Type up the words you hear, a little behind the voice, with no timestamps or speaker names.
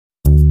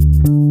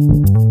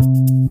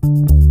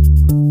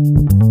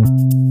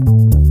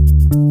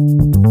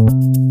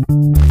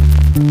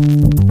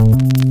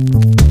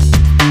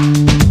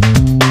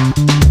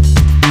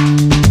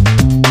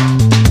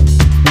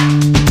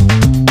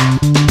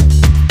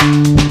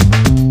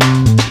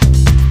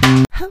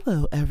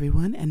Hello,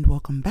 everyone, and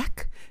welcome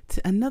back to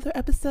another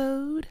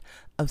episode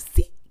of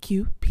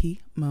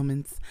CQP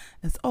Moments.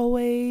 As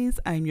always,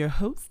 I'm your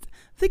host,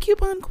 the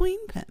Coupon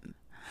Queen Pen.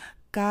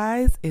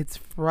 Guys, it's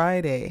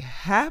Friday.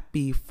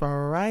 Happy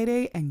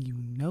Friday, and you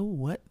know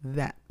what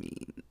that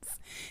means.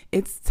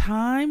 It's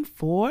time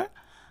for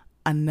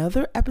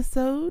another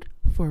episode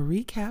for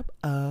recap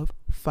of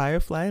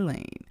Firefly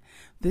Lane.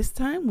 This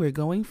time, we're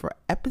going for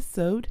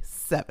episode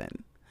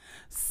 7.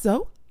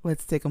 So,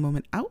 let's take a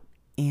moment out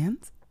and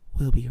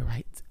we'll be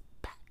right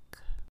back.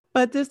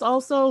 But this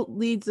also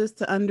leads us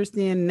to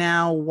understand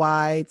now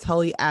why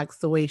Tully acts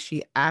the way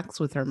she acts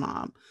with her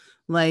mom.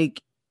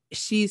 Like,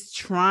 she's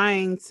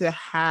trying to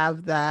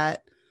have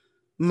that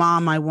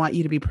 "mom, I want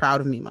you to be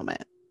proud of me"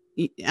 moment.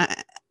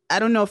 I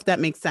don't know if that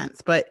makes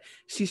sense, but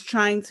she's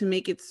trying to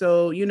make it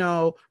so,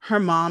 her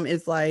mom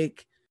is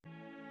like,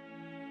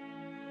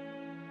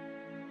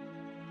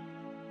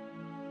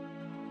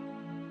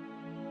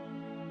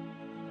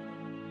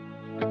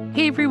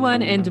 Hey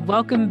everyone, and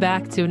welcome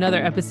back to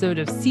another episode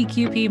of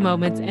CQP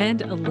Moments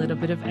and a little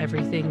bit of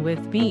everything with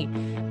me.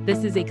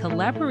 This is a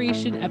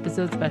collaboration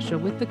episode special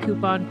with the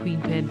Coupon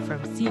Queen Pen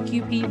from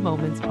CQP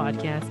Moments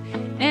podcast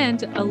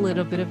and a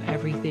little bit of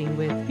everything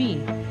with me.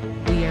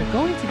 We are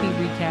going to be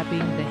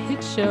recapping the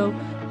hit show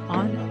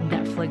on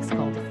Netflix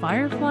called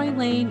Firefly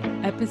Lane,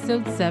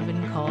 episode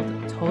 7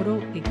 called Total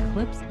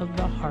Eclipse of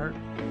the Heart.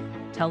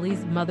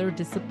 Tully's mother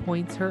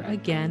disappoints her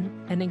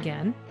again and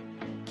again.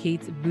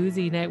 Kate's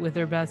boozy night with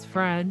her best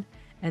friend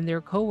and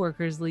their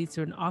co-workers leads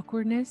to an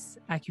awkwardness,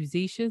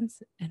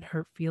 accusations, and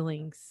hurt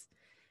feelings.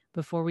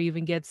 Before we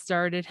even get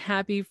started,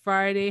 happy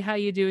Friday. How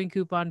you doing,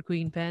 Coupon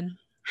Queen Pen?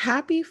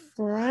 Happy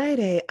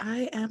Friday.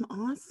 I am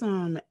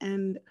awesome.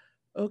 And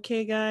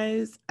okay,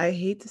 guys, I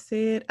hate to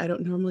say it. I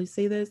don't normally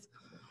say this,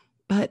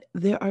 but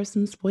there are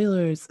some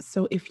spoilers.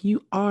 So if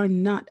you are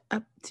not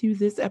up to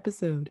this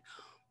episode,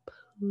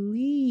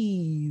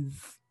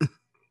 please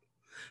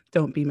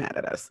don't be mad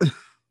at us.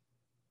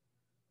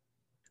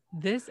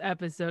 This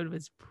episode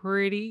was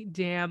pretty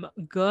damn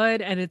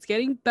good and it's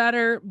getting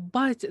better,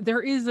 but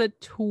there is a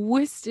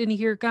twist in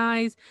here,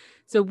 guys.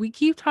 So we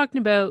keep talking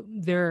about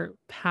their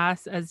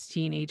past as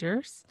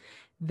teenagers,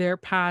 their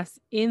past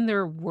in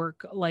their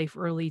work life,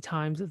 early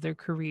times of their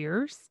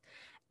careers,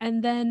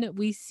 and then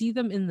we see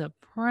them in the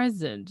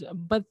present.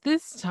 But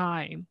this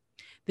time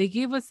they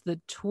gave us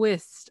the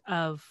twist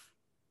of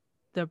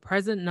the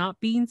present not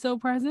being so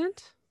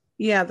present.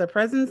 Yeah, the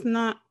present's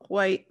not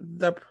quite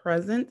the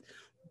present,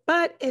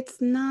 but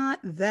it's not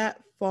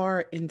that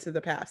far into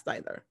the past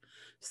either.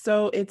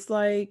 So it's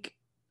like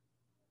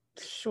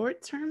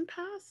short-term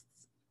past,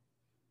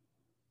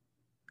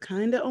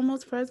 kind of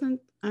almost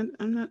present. I'm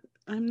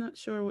not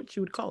sure what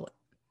you would call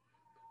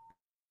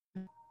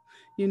it.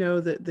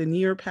 The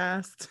near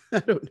past. I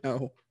don't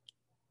know.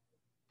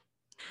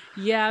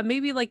 Yeah,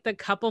 maybe like the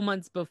couple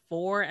months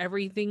before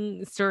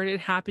everything started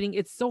happening.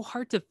 It's so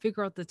hard to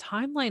figure out the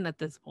timeline at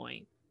this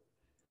point.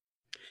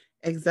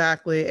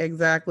 Exactly,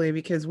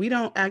 because we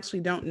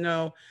don't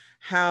know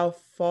how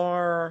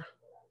far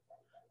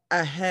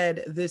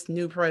ahead this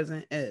new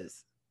president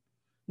is.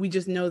 We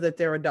just know that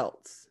they're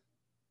adults.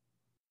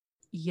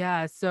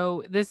 Yeah,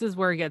 so this is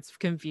where it gets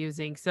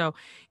confusing. So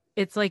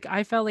it's like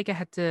I felt like I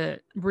had to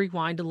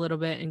rewind a little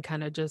bit and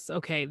kind of just,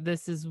 okay,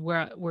 this is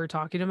where we're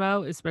talking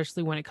about,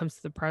 especially when it comes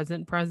to the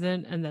present,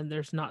 and then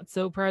there's not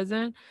so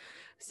present.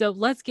 So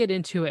let's get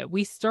into it.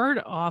 We start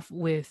off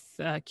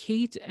with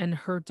Kate and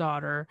her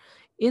daughter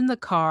in the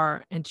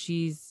car, and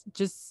she's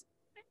just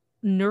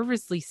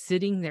nervously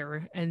sitting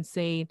there and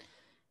saying,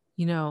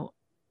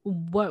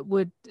 what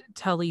would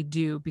Tully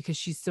do because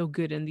she's so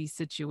good in these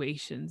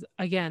situations?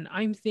 Again,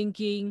 I'm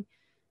thinking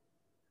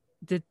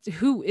that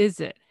who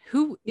is it?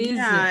 Who is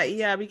it?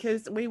 Yeah,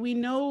 because we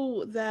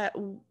know that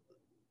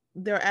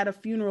they're at a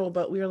funeral,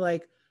 but we're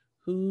like,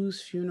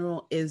 whose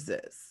funeral is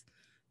this?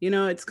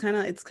 It's kind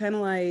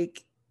of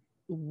like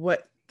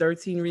what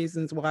 13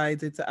 Reasons Why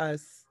did to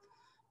us.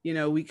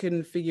 We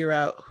couldn't figure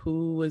out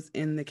who was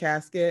in the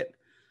casket.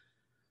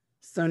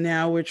 So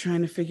now we're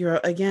trying to figure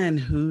out again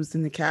who's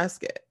in the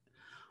casket.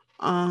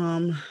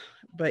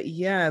 But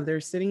yeah, they're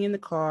sitting in the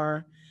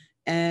car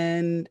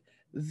and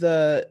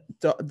the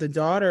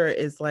daughter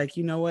is like,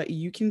 you know what,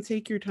 you can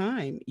take your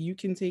time.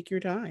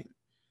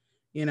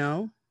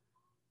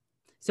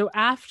 So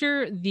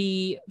after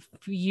the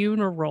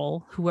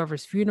funeral,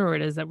 whoever's funeral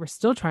it is that we're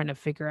still trying to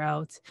figure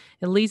out,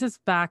 it leads us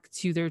back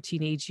to their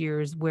teenage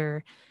years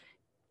where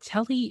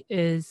Tully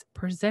is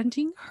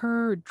presenting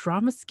her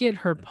drama skit,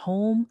 her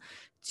poem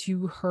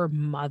to her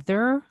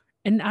mother.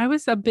 And I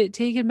was a bit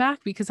taken back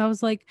because I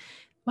was like,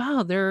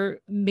 wow,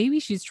 maybe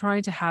she's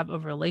trying to have a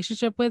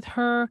relationship with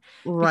her.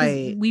 Because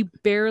Right. we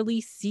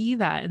barely see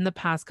that in the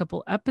past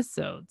couple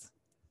episodes.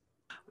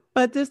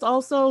 But this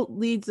also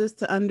leads us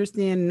to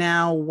understand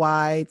now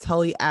why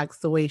Tully acts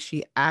the way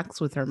she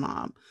acts with her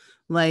mom.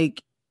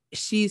 Like,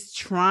 she's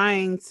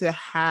trying to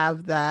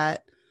have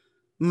that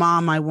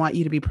 "mom, I want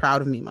you to be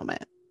proud of me"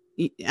 moment.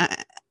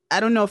 I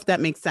don't know if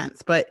that makes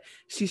sense, but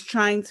she's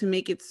trying to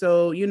make it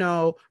so,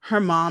 her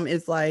mom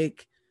is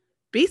like,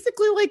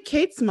 basically like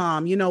Kate's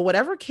mom.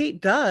 Whatever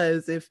Kate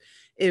does,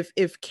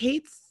 if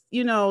Kate's,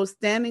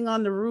 standing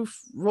on the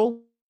roof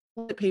rolling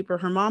paper,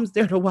 her mom's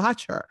there to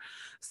watch her.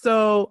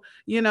 So,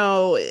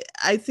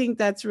 I think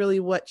that's really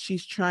what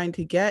she's trying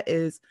to get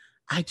is,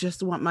 I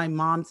just want my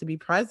mom to be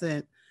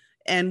present.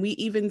 And we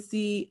even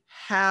see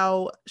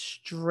how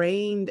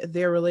strained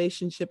their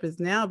relationship is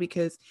now,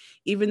 because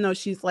even though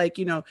she's like,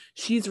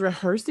 she's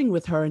rehearsing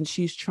with her and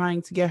she's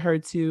trying to get her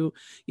to,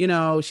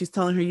 she's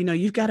telling her,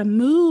 you've got to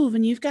move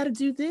and you've got to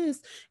do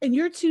this and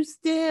you're too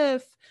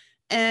stiff.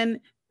 And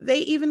they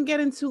even get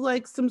into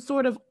like some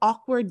sort of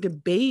awkward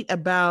debate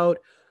about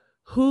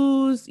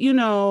who's,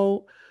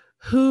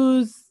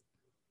 who's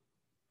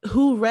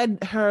who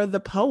read her the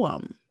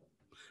poem.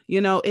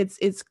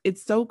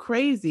 It's so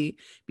crazy,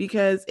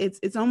 because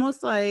it's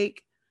almost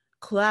like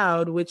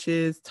Cloud, which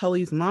is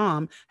Tully's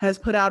mom, has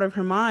put out of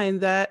her mind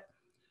that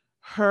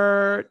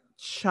her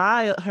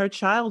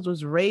child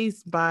was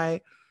raised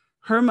by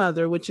her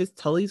mother, which is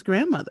Tully's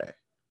grandmother.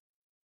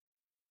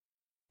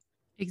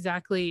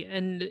 Exactly.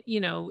 And,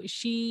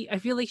 I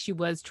feel like she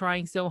was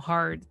trying so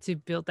hard to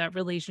build that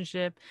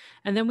relationship.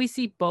 And then we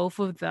see both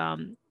of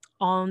them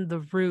on the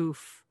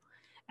roof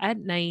at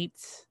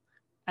night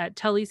at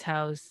Tully's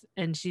house.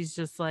 And she's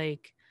just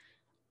like,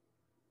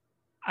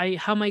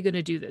 how am I going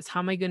to do this? How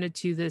am I going to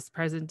do this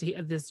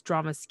this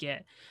drama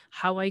skit?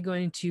 How am I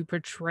going to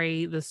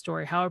portray the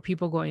story? How are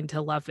people going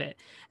to love it?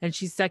 And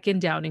she's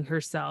second downing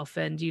herself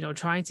and,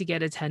 trying to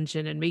get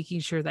attention and making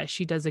sure that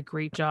she does a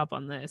great job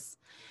on this.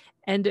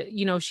 And,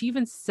 she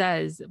even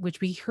says,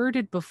 which we heard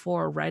it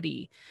before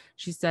already,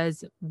 she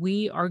says,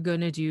 we are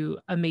going to do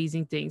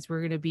amazing things. We're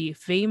going to be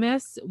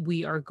famous.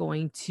 We are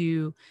going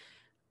to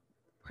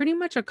pretty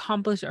much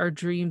accomplish our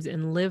dreams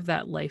and live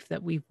that life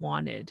that we've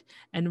wanted.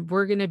 And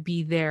we're going to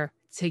be there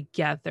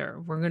together.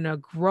 We're going to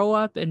grow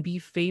up and be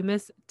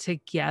famous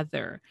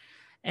together.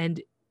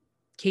 And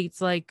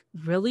Kate's like,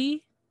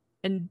 really?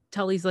 And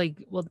Tully's like,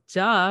 well,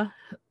 duh,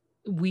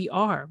 we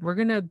are. We're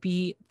going to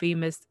be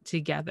famous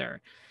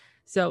together.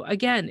 So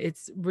again,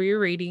 it's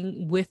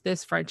reiterating with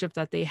this friendship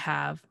that they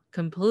have,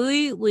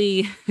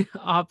 completely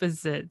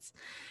opposites,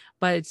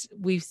 but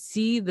we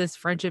see this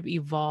friendship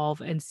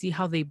evolve and see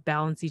how they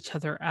balance each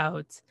other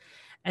out.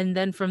 And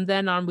then from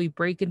then on, we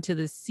break into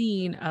the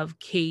scene of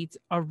Kate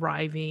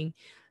arriving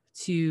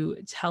to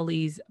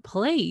Tully's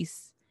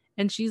place,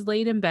 and she's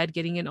laid in bed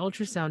getting an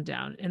ultrasound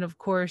down. And of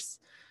course,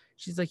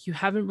 she's like, you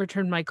haven't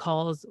returned my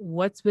calls.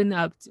 What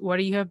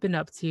you have been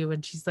up to?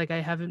 And she's like, I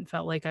haven't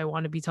felt like I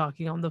want to be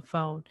talking on the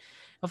phone.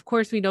 Of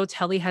course, we know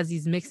Tully has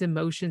these mixed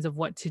emotions of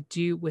what to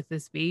do with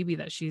this baby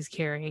that she's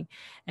carrying,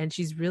 and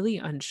she's really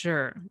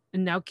unsure.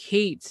 And now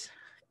Kate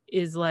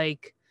is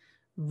like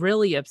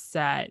really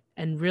upset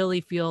and really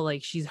feel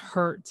like she's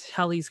hurt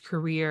Tully's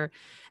career.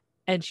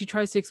 And she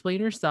tries to explain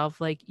herself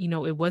like,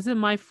 it wasn't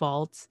my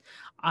fault.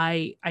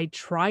 I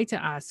tried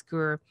to ask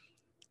her,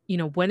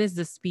 when is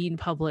this being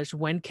published?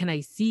 When can I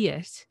see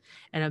it?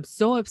 And I'm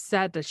so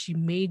upset that she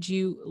made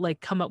you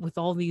like come up with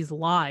all these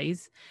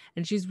lies.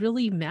 And she's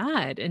really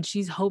mad. And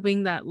she's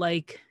hoping that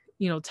like,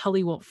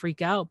 Tully won't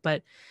freak out.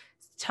 But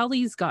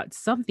Tully's got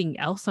something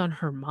else on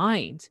her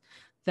mind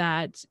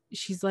that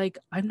she's like,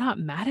 I'm not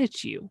mad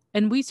at you.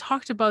 And we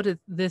talked about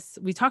this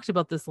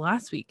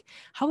last week.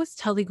 How is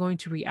Tully going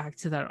to react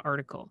to that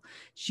article?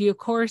 She, of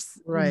course,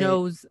 Right.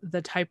 knows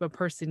the type of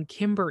person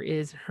Kimber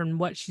is and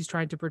what she's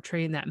trying to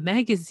portray in that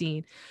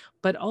magazine,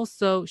 but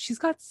also she's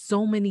got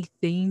so many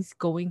things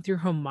going through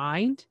her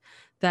mind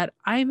that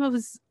I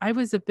was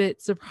a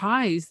bit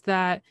surprised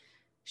that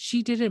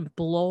she didn't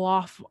blow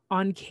off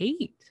on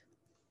Kate.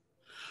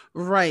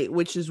 Right,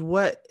 which is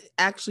what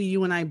actually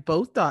you and I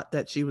both thought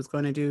that she was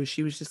going to do.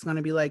 She was just going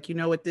to be like, you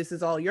know what, this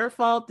is all your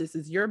fault. This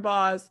is your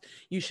boss.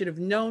 You should have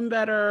known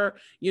better.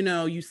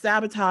 You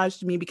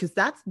sabotaged me, because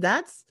that's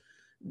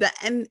the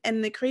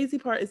and the crazy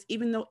part is,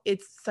 even though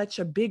it's such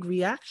a big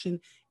reaction,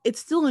 it's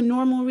still a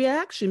normal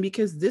reaction,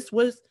 because this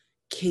was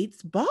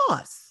Kate's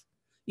boss.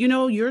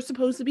 You're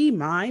supposed to be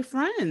my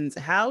friends.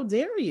 How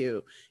dare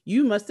you?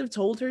 You must have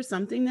told her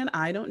something that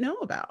I don't know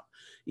about.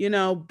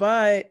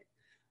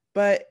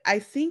 But I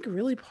think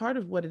really part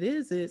of what it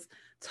is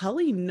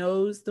Tully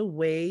knows the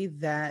way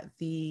that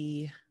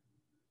the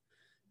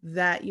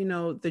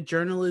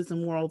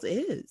journalism world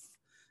is.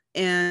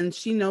 And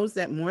she knows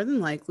that more than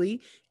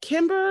likely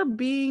Kimber,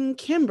 being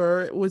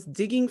Kimber, was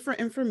digging for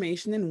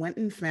information and went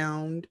and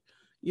found,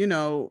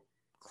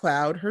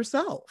 Cloud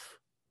herself.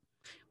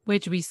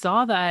 Which we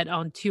saw that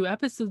on 2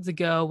 episodes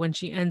ago when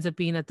she ends up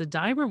being at the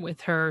diner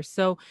with her.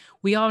 So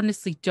we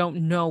honestly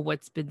don't know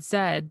what's been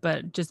said,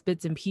 but just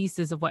bits and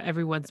pieces of what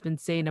everyone's been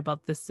saying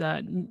about this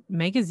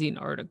magazine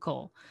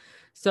article.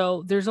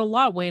 So there's a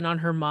lot weighing on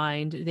her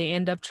mind. They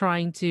end up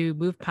trying to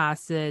move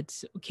past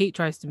it. Kate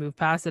tries to move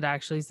past it,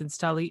 actually, since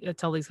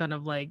Tully's kind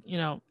of like,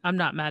 I'm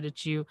not mad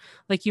at you.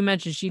 Like you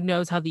mentioned, she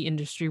knows how the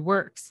industry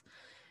works.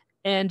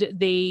 And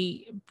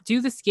they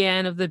do the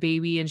scan of the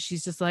baby, and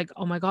she's just like,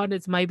 oh my God,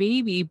 it's my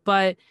baby.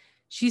 But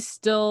she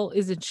still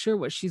isn't sure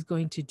what she's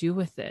going to do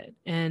with it.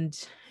 And,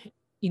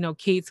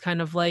 Kate's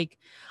kind of like,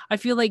 I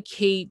feel like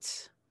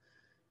Kate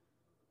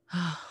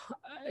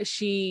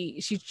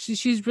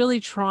she's really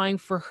trying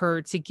for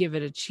her to give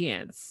it a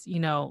chance,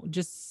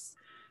 just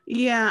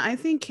Yeah, I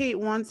think Kate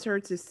wants her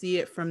to see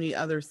it from the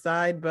other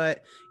side,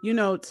 but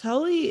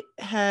Tully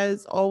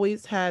has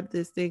always had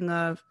this thing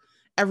of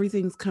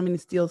everything's coming to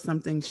steal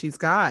something she's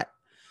got.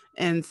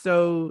 And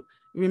so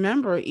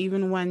remember,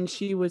 even when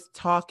she was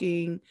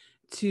talking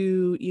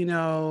to,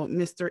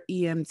 Mr.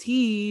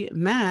 EMT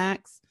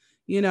Max,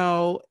 you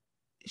know,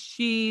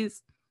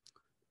 she's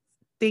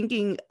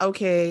thinking,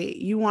 okay,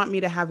 you want me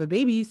to have a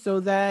baby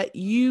so that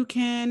you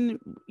can,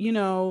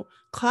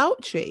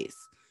 clout chase.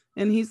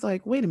 And he's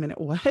like, wait a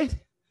minute, what?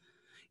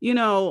 you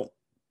know,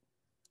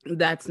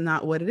 that's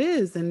not what it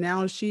is. And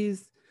now she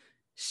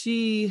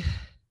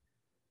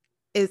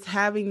is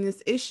having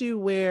this issue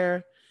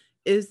where,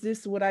 is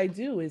this what I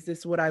do? Is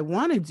this what I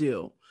want to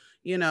do?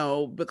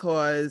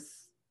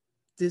 Because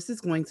this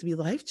is going to be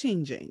life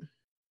changing.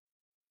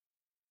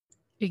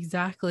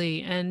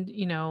 exactly. And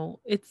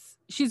it's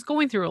she's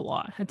going through a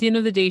lot. At the end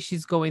of the day,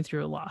 she's going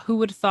through a lot. Who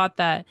would have thought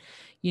that,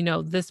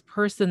 this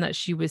person that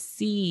she was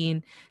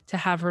seeing to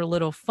have her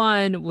little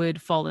fun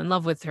would fall in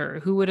love with her?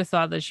 Who would have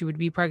thought that she would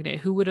be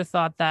pregnant? Who would have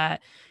thought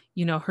that,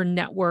 her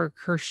network,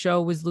 her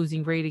show was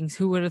losing ratings?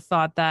 Who would have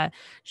thought that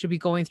she'd be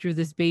going through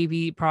this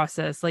baby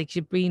process, like she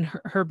being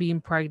her being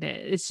pregnant?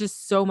 It's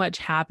just so much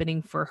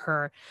happening for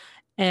her.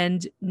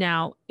 And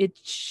now it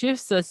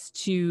shifts us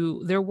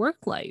to their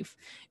work life.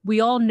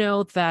 We all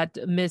know that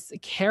Miss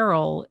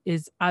Carol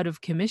is out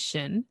of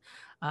commission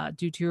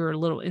due to her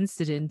little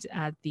incident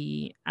at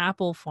the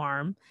apple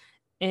farm.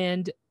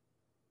 And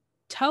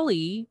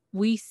Tully,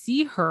 we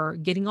see her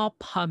getting all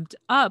pumped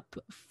up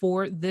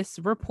for this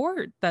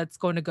report that's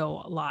going to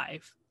go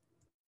live.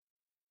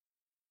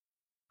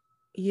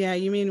 Yeah,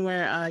 you mean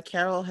where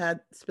Carol had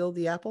spilled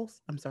the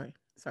apples? I'm sorry.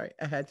 Sorry,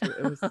 I had to.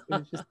 It was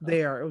just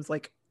there. It was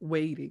like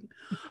waiting.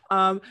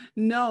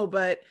 No,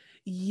 but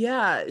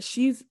yeah,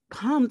 she's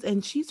pumped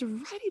and she's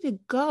ready to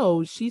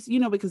go. She's,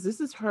 because this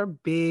is her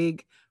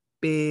big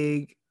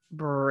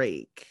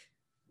break.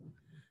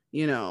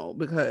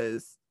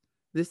 Because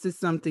this is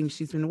something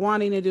she's been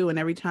wanting to do, and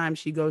every time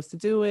she goes to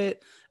do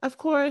it, of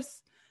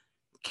course,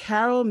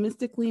 Carol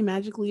mystically,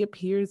 magically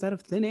appears out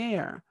of thin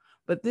air.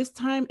 But this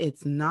time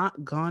it's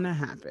not gonna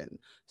happen.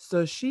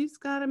 So she's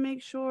got to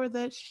make sure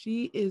that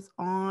she is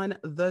on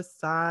the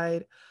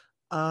side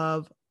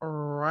of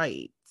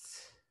right.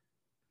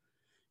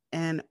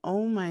 And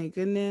oh my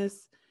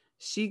goodness,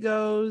 she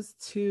goes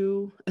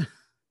to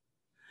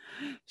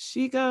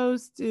she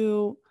goes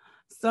to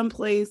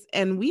someplace,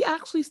 and we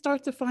actually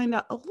start to find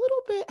out a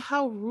little bit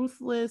how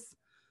ruthless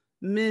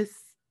Miss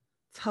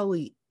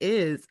Tully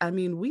is. I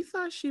mean, we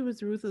thought she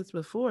was ruthless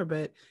before,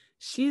 but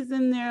she's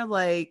in there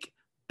like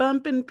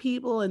bumping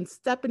people and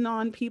stepping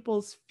on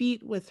people's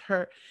feet with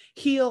her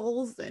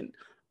heels. And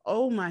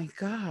oh my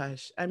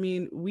gosh. I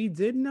mean, we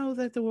did know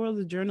that the world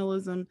of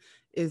journalism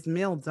is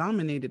male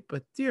dominated,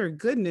 but dear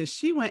goodness,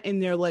 she went in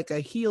there like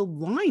a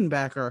heeled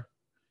linebacker.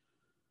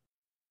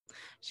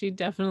 She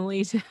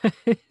definitely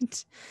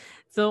did.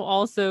 So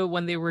also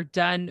when they were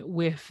done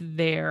with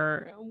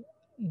their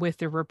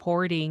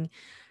reporting,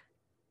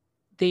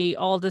 they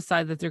all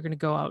decide that they're going to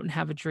go out and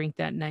have a drink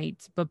that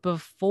night. But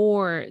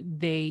before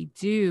they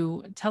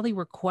do, Tully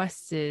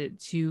requested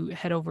to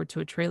head over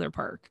to a trailer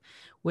park,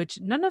 which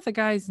none of the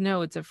guys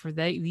know except for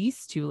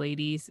these two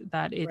ladies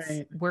that it's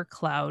Right. where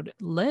Cloud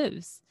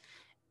lives.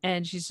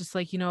 And she's just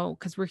like,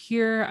 because we're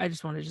here, I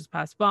just want to just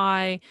pass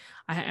by.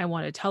 I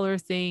want to tell her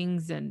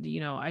things. And,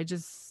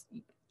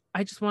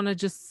 I just want to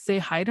just say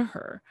hi to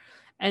her.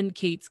 And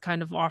Kate's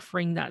kind of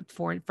offering that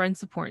for friend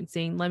support and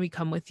saying, let me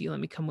come with you. Let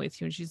me come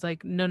with you. And she's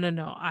like, no, no,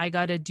 no, I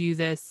got to do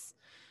this.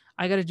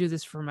 I got to do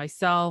this for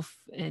myself.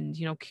 And,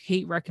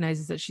 Kate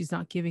recognizes that she's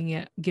not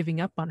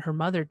giving up on her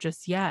mother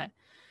just yet.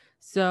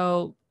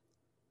 So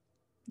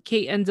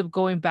Kate ends up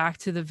going back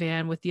to the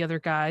van with the other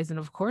guys, and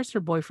of course her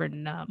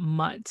boyfriend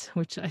Mutt,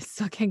 which I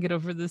still can't get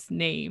over this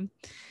name.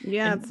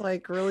 Yeah, it's And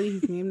like, really?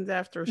 He's named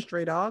after a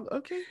stray dog?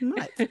 Okay,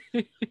 Mutt.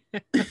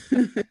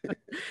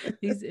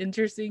 these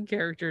interesting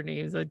character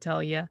names, I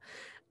tell you.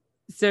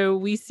 So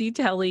we see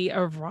Telly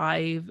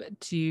arrive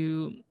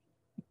to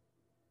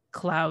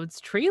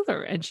Cloud's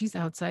trailer, and she's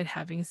outside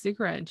having a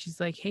cigarette, and she's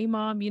like, hey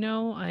mom,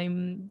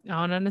 I'm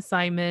on an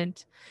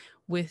assignment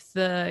with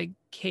the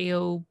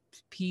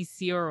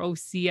KOPC or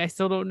OC. I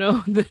still don't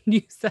know the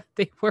news that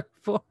they work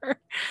for.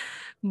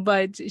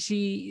 But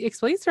she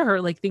explains to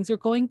her like things are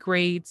going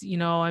great.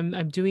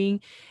 I'm doing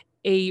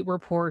a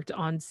report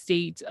on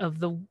state of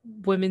the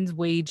women's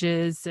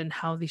wages and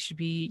how they should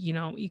be,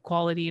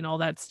 equality and all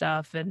that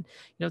stuff. And,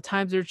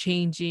 times are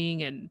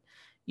changing, and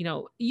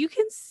you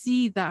can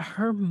see that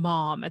her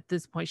mom at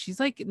this point, she's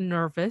like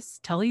nervous.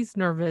 Telly's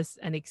nervous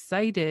and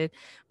excited,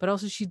 but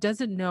also she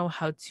doesn't know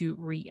how to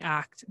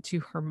react to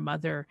her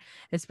mother,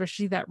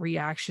 especially that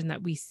reaction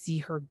that we see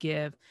her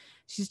give.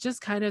 She's just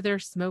kind of there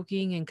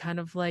smoking and kind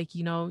of like,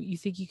 you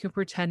think you can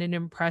pretend and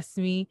impress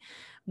me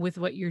with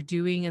what you're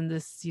doing in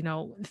this,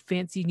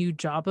 fancy new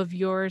job of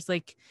yours.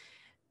 Like,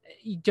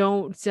 you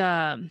don't,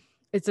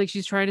 it's like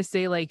she's trying to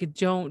say like,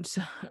 don't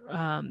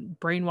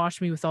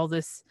brainwash me with all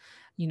this,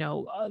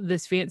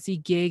 this fancy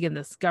gig and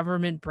this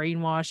government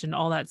brainwash and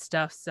all that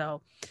stuff.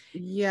 So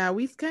Yeah,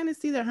 we kind of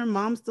see that her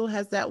mom still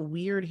has that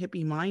weird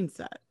hippie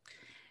mindset.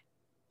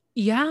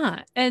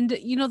 yeah. And,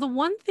 the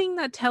one thing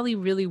that Telly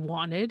really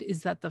wanted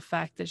is that the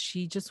fact that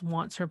she just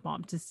wants her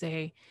mom to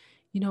say,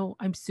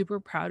 I'm super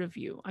proud of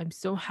you. I'm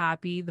so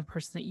happy the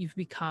person that you've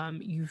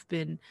become. You've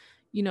been,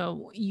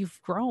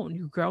 you've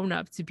grown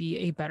up to be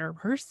a better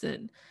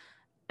person.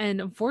 And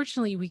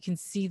unfortunately, we can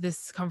see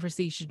this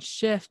conversation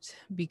shift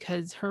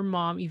because her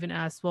mom even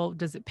asks, well,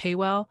 does it pay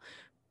well?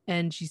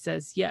 And she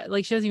says, yeah.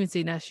 Like she doesn't even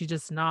say no, she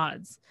just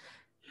nods.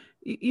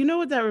 You know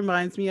what that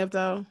reminds me of,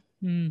 though?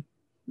 Mm.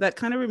 That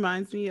kind of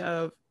reminds me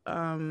of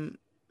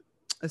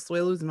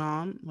Asuelu's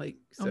mom. Like,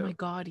 Oh my so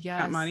God, got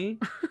yes. money.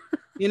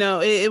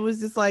 It was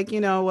just like,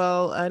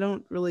 well, I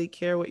don't really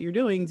care what you're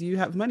doing. Do you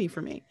have money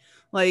for me?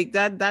 Like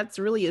that's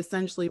really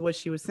essentially what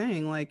she was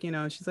saying. Like,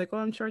 she's like, oh,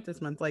 I'm short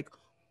this month. Like,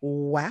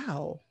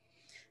 wow.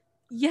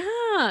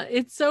 Yeah,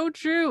 it's so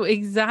true.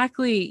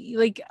 Exactly.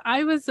 Like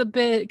I was a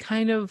bit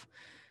kind of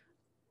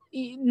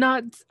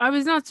not I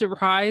was not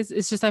surprised.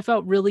 It's just I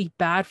felt really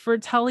bad for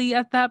Tully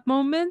at that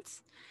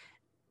moment.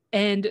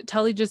 And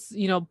Tully just,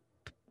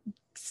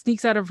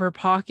 sneaks out of her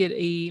pocket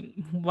I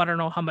don't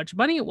know how much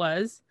money it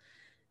was,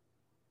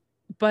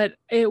 but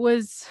it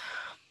was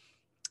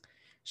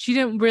she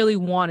didn't really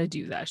want to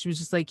do that. She was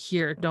just like,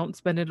 here, don't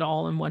spend it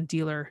all in one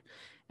dealer.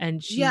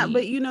 And Yeah,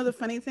 but she the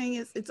funny thing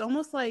is, it's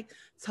almost like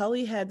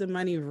Tully had the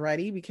money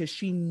ready because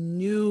she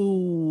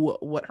knew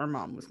what her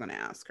mom was going to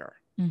ask her.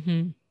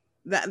 Mhm.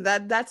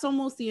 That's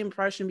almost the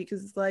impression,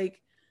 because it's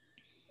like,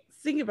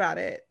 think about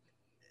it.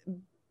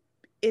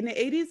 In the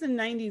 80s and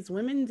 90s,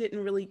 women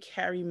didn't really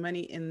carry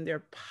money in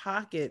their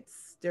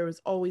pockets. There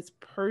was always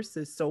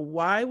purses. So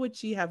why would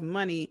she have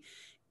money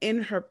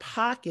in her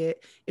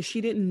pocket if she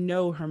didn't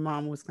know her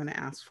mom was going to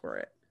ask for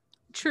it?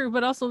 True,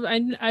 but also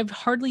I've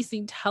hardly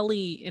seen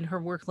Telly in her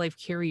work life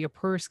carry a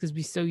purse because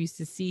we so used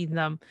to seeing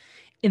them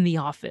in the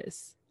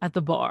office at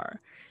the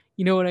bar.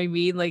 You know what I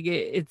mean? Like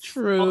it's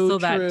True, also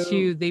that true,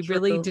 too. They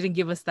really true. didn't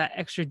give us that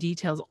extra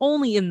details.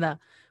 Only in the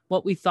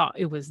what we thought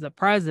it was the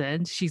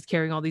present. She's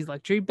carrying all these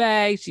luxury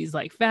bags. She's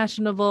like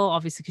fashionable,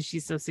 obviously because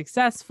she's so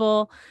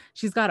successful.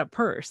 She's got a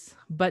purse.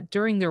 But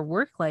during their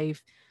work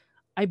life,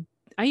 I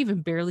I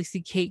even barely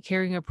see Kate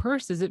carrying a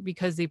purse. Is it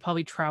because they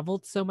probably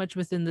traveled so much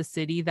within the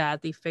city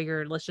that they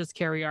figured let's just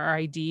carry our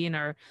ID and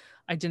our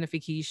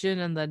identification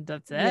and then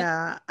that's it?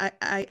 Yeah,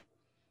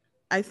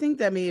 I think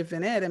that may have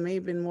been it. It may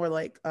have been more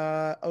like,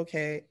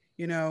 okay,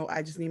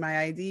 I just need my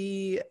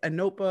ID, a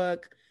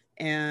notebook,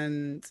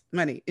 and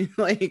money.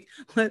 Like,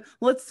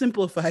 let's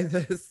simplify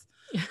this.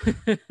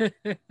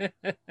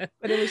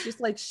 But it was just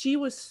like she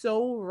was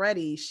so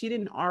ready. She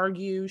didn't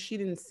argue. She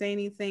didn't say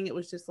anything. It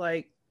was just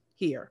like,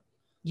 here.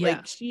 Yeah.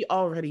 Like she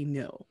already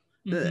knew.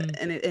 Hmm.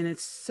 And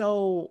it's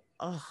so,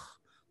 like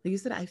you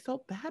said, I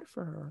felt bad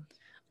for her.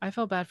 I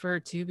felt bad for her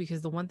too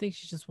because the one thing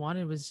she just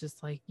wanted was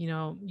just like,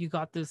 you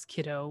got this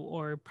kiddo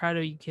or proud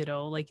of you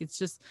kiddo. Like it's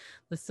just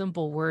the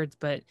simple words.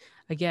 But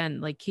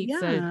again, like Kate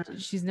said, Yeah.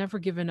 she's never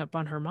given up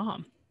on her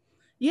mom.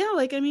 Yeah,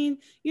 like I mean,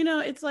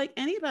 it's like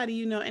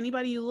anybody,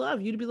 anybody you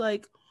love, you'd be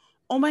like,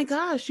 "Oh my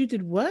gosh, you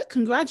did what?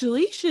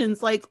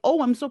 Congratulations." Like,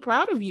 "Oh, I'm so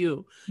proud of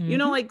you." Hmm.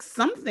 Like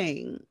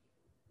something.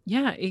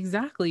 Yeah,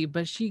 exactly.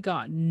 But she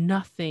got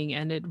nothing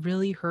and it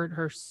really hurt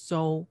her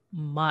so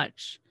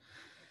much.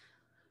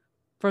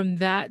 From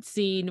that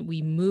scene,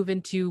 we move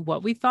into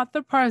what we thought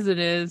the present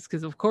is,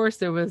 because of course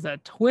there was a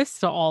twist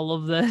to all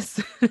of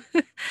this.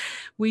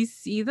 We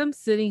see them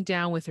sitting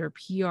down with her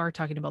PR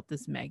talking about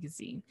this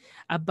magazine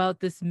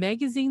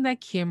that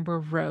Kimber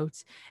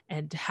wrote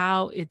and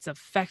how it's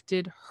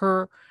affected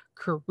her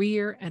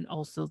career and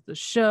also the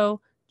show.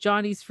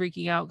 Johnny's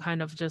freaking out,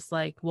 kind of just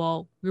like,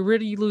 well, we're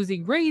really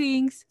losing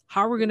ratings.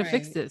 How are we going to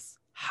fix Right. this?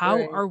 How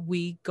Right. are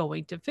we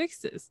going to fix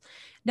this?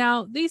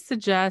 Now, they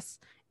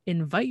suggest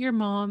invite your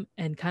mom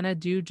and kind of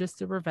do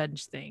just a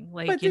revenge thing.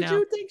 But Like, did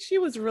you think she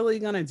was really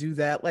gonna do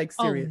that? Like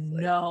oh seriously?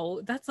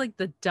 no, that's like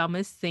the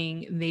dumbest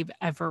thing they've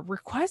ever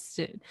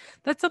requested.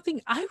 That's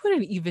something I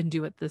wouldn't even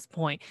do at this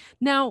point.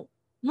 Now,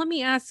 let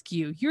me ask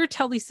you, your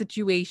Telly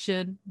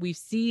situation, we've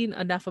seen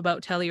enough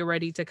about Telly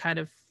already to kind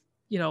of,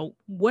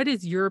 what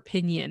is your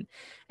opinion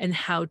and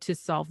how to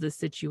solve this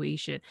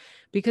situation?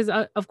 Because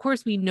of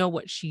course we know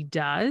what she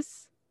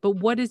does, but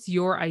what is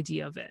your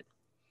idea of it?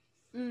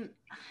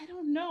 I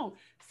don't know.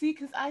 See,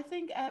 because I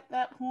think at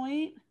that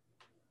point,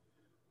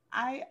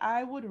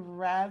 I would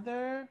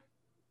rather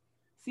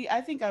see.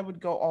 I think I would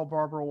go all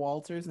Barbara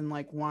Walters and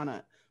like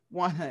wanna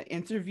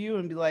interview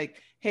and be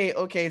like, hey,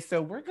 okay,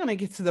 so we're gonna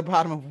get to the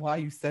bottom of why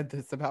you said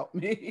this about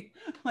me.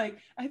 Like,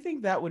 I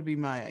think that would be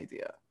my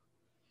idea.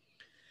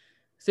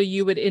 So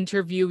you would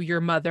interview your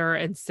mother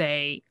and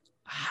say,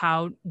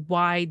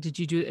 why did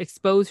you do it?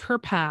 Expose her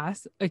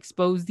past,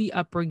 expose the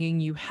upbringing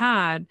you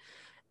had,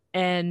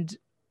 and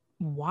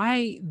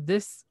why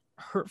this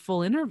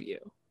hurtful interview?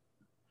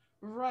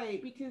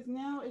 Right, because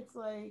now it's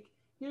like,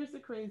 here's the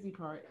crazy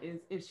part is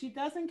if she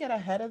doesn't get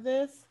ahead of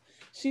this,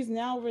 she's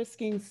now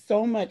risking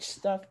so much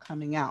stuff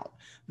coming out.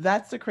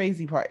 That's the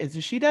crazy part is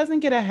if she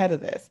doesn't get ahead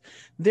of this,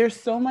 there's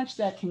so much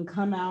that can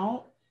come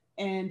out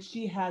and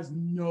she has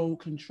no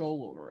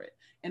control over it.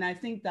 And I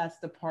think that's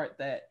the part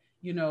that,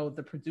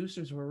 the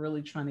producers were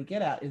really trying to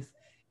get at is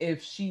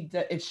if she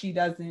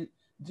doesn't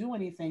do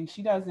anything,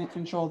 she doesn't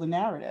control the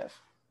narrative.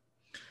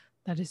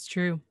 That is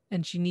true.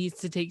 And she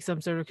needs to take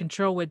some sort of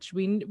control, which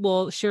we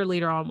will share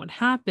later on what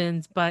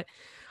happens. But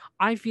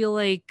I feel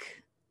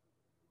like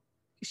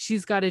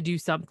she's got to do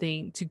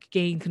something to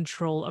gain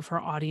control of her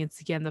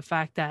audience again. The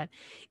fact that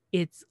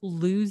it's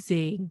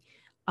losing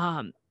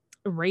um,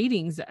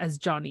 ratings, as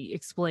Johnny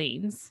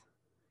explains.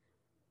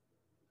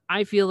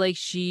 I feel like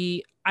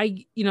the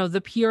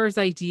PR's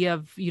idea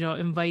of,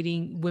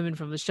 inviting women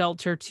from the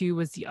shelter too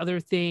was the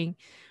other thing.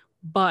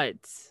 But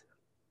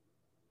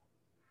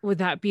would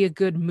that be a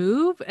good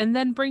move and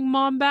then bring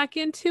mom back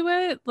into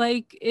it?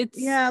 Like it's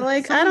Yeah,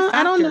 like so many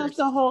I don't know if factors.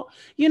 the whole,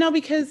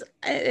 because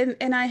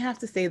and I have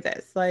to say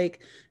this,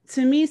 like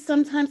to me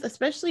sometimes,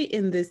 especially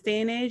in this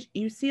day and age,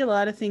 you see a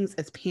lot of things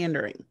as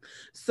pandering.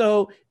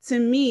 So to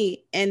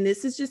me, and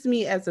this is just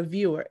me as a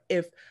viewer,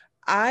 if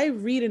I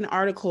read an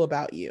article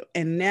about you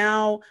and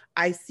now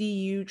I see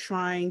you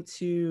trying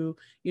to,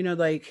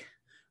 like,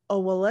 oh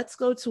well, let's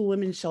go to a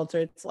women's shelter.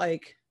 It's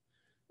like,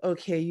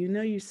 okay,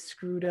 you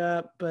screwed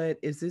up, but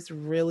is this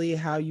really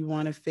how you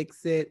want to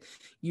fix it?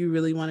 You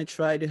really want to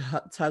try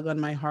to tug on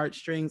my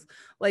heartstrings?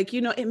 Like,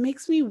 it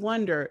makes me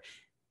wonder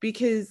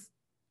because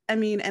I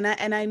mean, and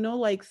I know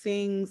like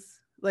things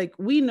like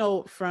we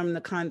know from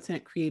the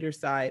content creator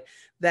side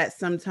that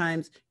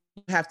sometimes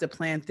you have to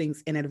plan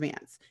things in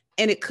advance.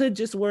 And it could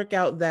just work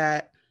out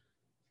that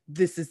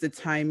this is the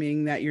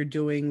timing that you're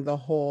doing the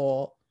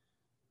whole,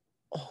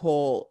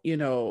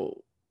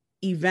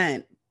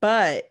 event.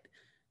 But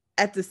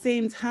at the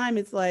same time,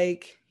 it's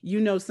like,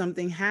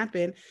 something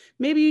happened.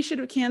 Maybe you should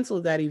have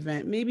canceled that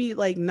event. Maybe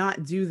like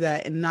not do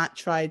that and not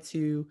try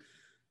to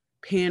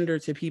pander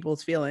to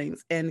people's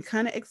feelings and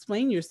kind of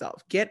explain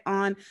yourself. Get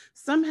on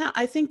somehow.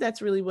 I think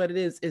that's really what it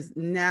is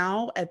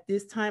now at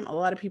this time, a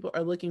lot of people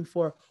are looking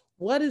for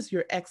what is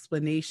your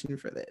explanation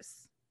for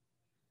this?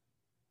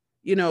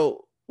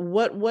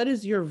 What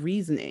is your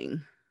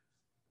reasoning?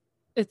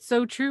 It's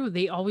so true.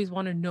 They always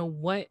want to know,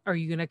 what are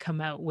you going to come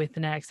out with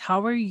next?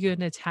 How are you going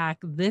to attack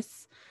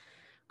this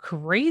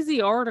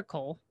crazy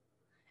article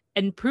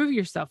and prove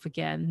yourself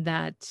again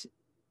that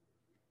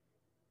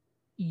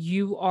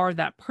you are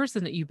that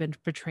person that you've been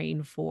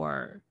portraying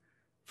for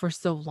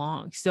so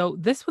long. So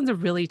this one's a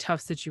really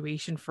tough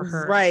situation for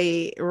her.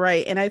 Right,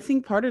 right. And I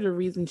think part of the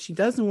reason she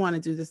doesn't want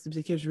to do this is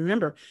because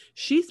remember,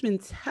 she's been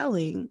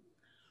telling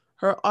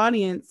her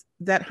audience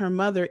that her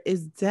mother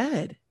is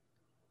dead.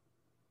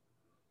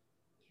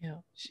 Yeah.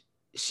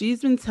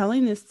 She's been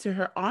telling this to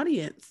her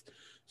audience.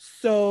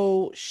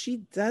 So she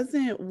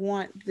doesn't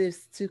want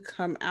this to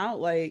come out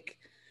like,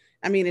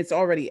 I mean, it's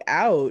already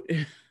out,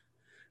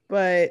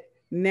 but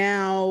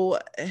now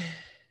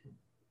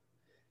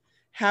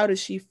how does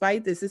she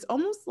fight this? It's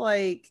almost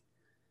like,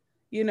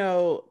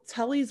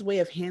 Tully's way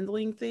of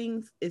handling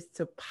things is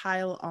to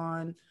pile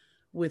on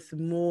with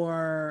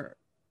more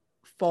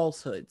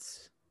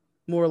falsehoods,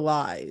 more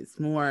lies,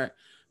 more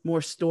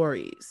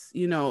stories,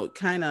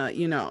 kind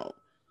of,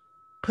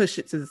 push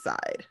it to the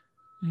side.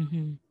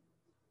 Mm-hmm.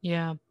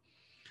 Yeah.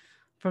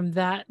 From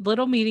that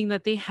little meeting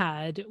that they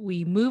had,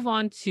 we move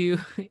on to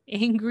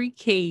angry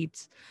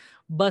Kate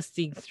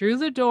busting through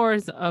the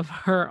doors of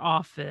her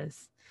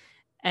office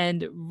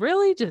and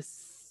really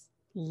just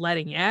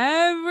letting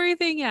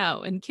everything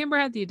out. And Kimber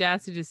had the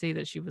audacity to say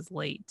that she was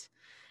late.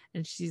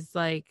 And she's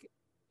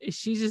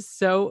just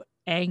so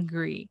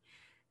angry.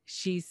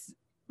 She's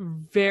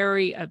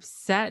very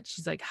upset.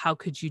 She's like, how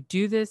could you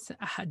do this?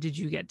 How did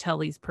you get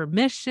Tully's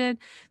permission?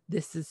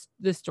 This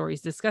story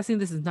is disgusting.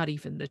 This is not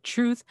even the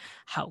truth.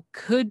 How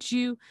could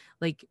you?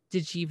 Like,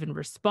 did she even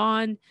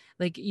respond?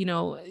 Like,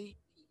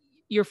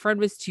 your friend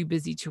was too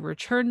busy to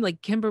return.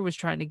 Like, Kimber was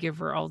trying to give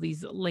her all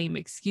these lame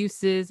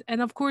excuses.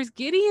 And of course,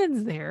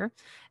 Gideon's there.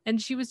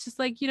 And she was just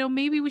like,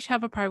 maybe we should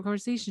have a private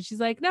conversation. She's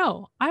like,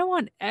 no, I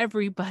want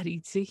everybody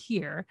to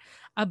hear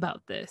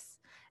about this.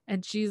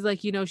 And she's like,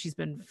 she's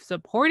been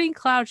supporting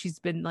Cloud. She's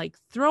been like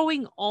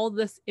throwing all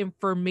this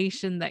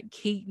information that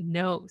Kate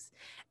knows.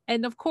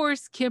 And of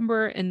course,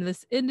 Kimber in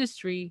this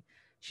industry,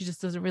 she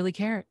just doesn't really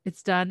care.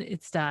 It's done.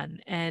 It's done.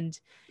 And,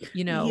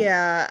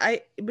 Yeah,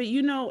 but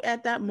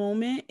at that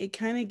moment, it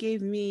kind of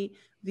gave me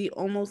the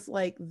almost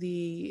like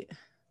the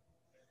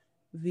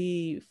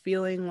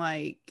feeling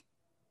like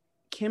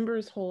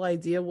Kimber's whole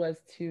idea was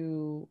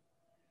to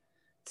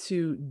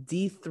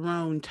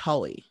dethrone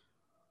Tully.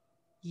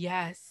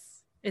 yes.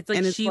 It's like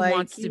And it's she like,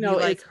 wants to be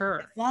like it's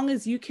her. as long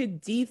as you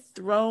could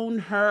dethrone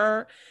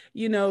her,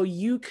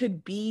 you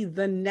could be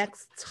the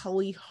next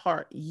Tully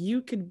Hart.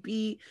 You could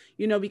be,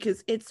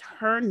 because it's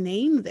her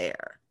name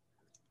there.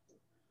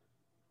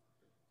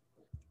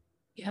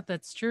 Yeah,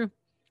 that's true.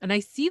 And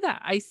I see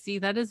that. I see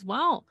that as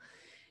well.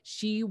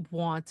 She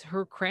wants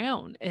her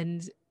crown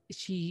and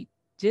she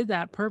did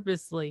that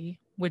purposely,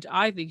 which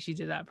I think she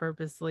did that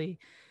purposely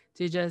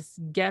to just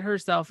get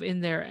herself in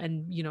there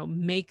and,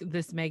 make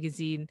this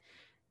magazine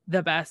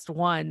the best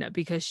one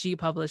because she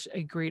published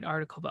a great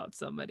article about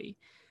somebody.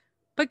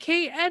 But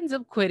Kate ends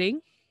up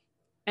quitting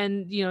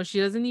and, she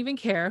doesn't even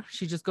care.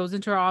 She just goes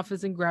into her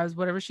office and grabs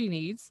whatever she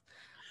needs.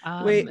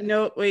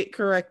 Wait,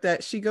 correct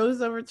that. She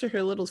goes over to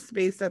her little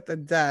space at the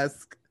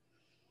desk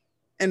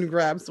and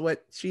grabs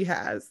what she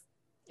has.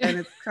 And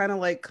it's kind of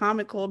like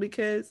comical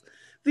because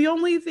the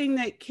only thing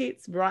that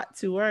Kate's brought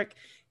to work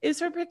is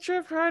her picture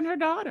of her and her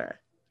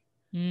daughter.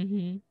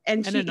 Mm-hmm.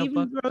 And she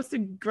even goes to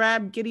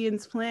grab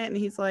Gideon's plant and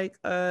he's like,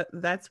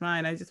 that's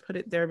mine. I just put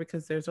it there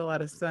because there's a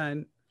lot of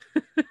sun.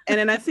 And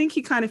then I think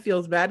he kind of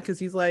feels bad because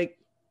he's like,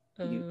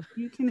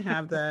 you can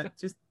have that.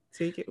 Just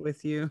take it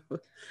with you.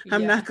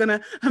 I'm not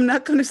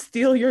gonna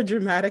steal your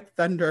dramatic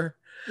thunder.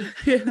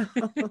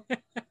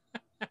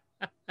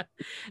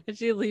 And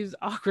she leaves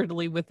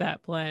awkwardly with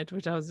that plant,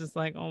 which I was just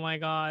like, oh my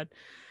God.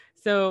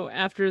 So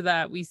after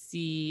that, we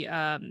see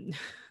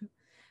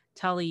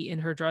Tully in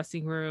her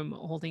dressing room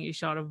holding a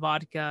shot of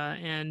vodka,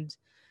 and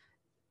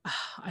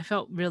I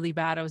felt really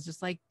bad. I was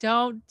just like,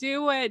 don't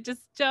do it.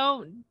 Just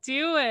don't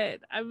do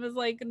it. I was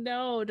like,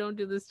 no, don't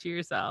do this to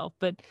yourself.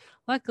 But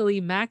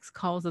luckily, Max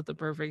calls at the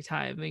perfect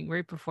timing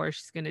right before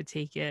she's going to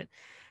take it.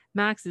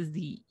 Max is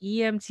the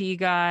EMT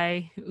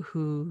guy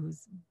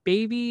whose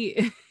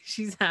baby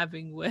she's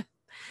having with.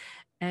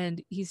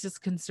 And he's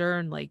just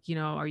concerned, like,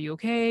 are you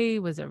okay?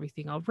 Was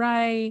everything all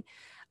right?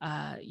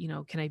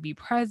 Can I be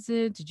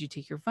present? Did you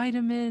take your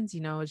vitamins?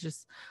 It's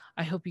just,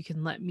 I hope you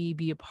can let me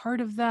be a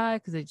part of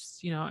that because I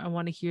just, I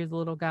want to hear the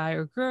little guy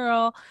or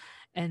girl.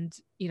 And,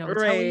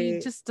 Tully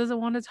just doesn't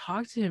want to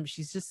talk to him.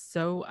 She's just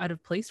so out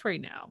of place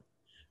right now.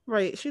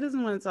 Right. She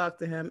doesn't want to talk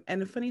to him.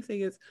 And the funny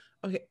thing is,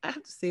 okay, I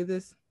have to say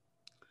this.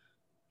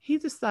 He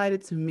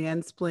decided to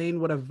mansplain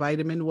what a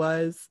vitamin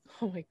was.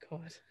 Oh my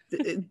God.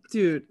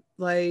 Dude,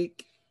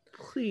 like,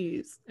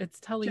 please. It's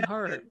Tully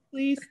Hart.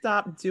 Please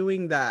stop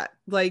doing that.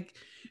 Like,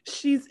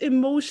 she's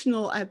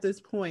emotional at this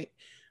point.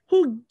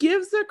 Who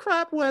gives a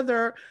crap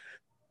whether,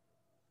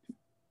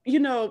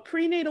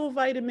 prenatal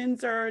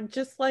vitamins are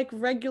just like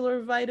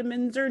regular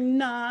vitamins or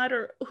not,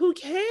 or who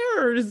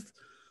cares?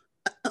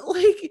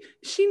 Like,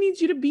 she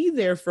needs you to be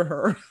there for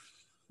her.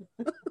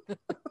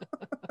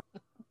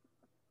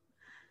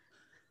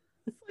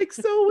 Like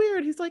so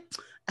weird. He's like,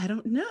 I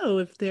don't know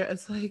if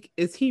it's like,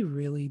 is he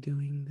really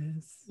doing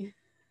this?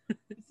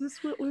 Is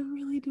this what we're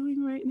really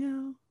doing right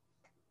now?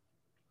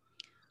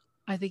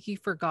 I think he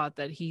forgot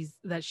that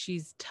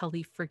she's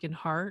Tully freaking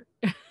Hart.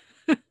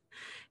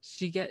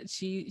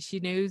 She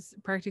knows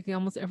practically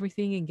almost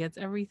everything and gets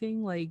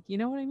everything. Like, you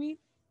know what I mean?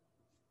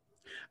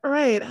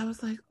 Right. I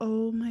was like,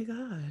 oh my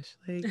gosh.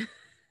 Like,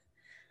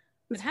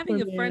 but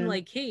having a friend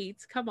like Kate,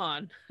 come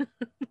on.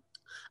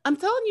 I'm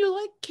telling you,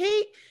 like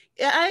Kate,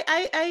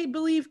 I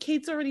believe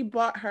Kate's already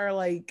bought her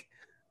like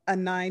a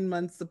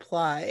 9-month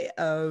supply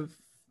of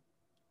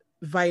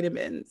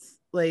vitamins.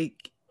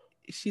 Like,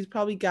 she's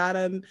probably got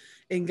them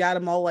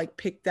all like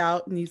picked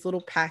out in these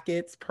little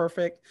packets.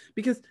 Perfect.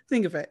 Because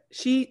think of it.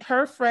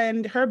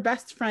 Her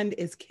best friend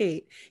is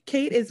Kate.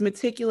 Kate is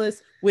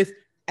meticulous with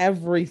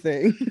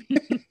everything.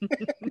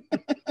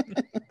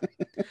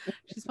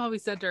 She's probably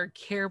sent her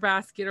care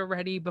basket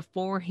already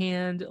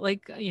beforehand.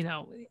 Like,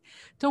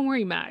 don't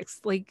worry, Max.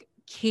 Like,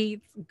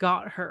 Kate's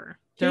got her.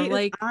 They're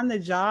Kate is on the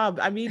job.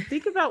 I mean,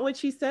 think about what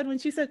she said when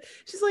she's like,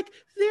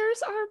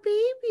 there's our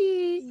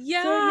baby.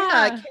 Yeah. So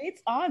yeah,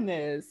 Kate's on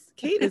this.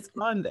 Kate is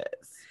on this.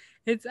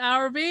 It's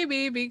our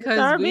baby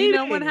because we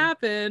know what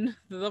happened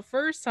the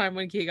first time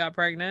when Kate got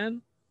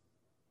pregnant.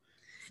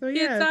 So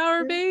yeah, it's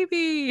our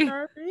baby.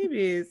 Our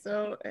baby.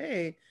 So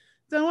hey,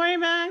 don't worry,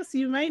 Max.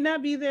 You might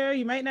not be there.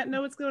 You might not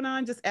know what's going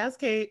on. Just ask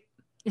Kate.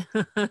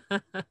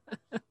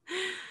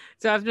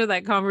 So after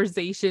that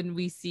conversation,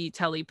 we see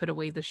Tully put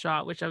away the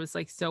shot, which I was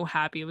like so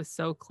happy. I was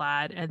so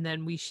glad. And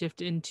then we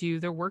shift into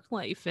their work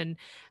life and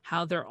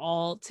how they're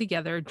all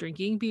together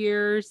drinking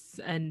beers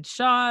and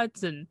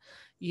shots. And,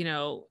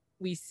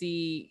 we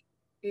see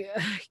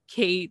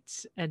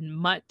Kate and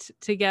Mutt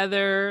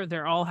together.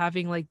 They're all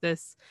having like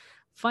this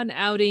fun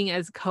outing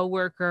as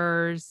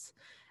coworkers.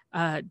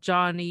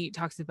 Johnny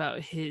talks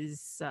about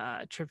his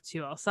trip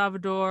to El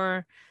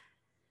Salvador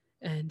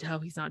and how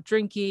he's not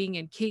drinking.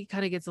 And Kate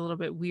kind of gets a little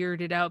bit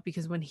weirded out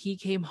because when he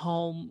came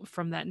home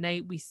from that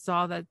night, we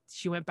saw that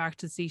she went back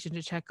to the station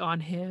to check on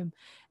him.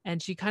 And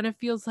she kind of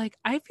feels like,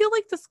 I feel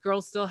like this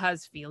girl still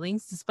has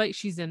feelings despite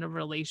she's in a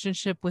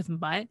relationship with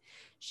Mutt.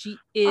 She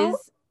is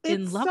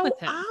in love with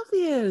him.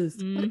 Obvious.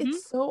 Mm-hmm. But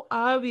it's so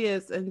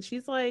obvious. And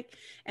she's like,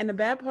 and the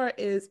bad part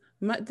is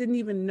Mutt didn't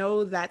even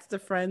know that's the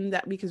friend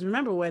that, because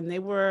remember when they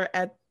were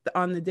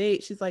on the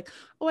date, she's like,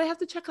 oh, I have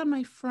to check on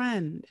my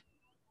friend.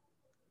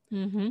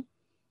 Mm-hmm.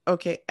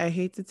 Okay, I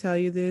hate to tell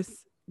you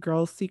this,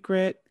 girl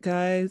secret,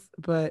 guys,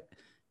 but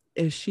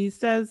if she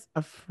says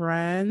a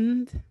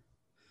friend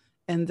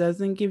and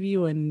doesn't give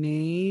you a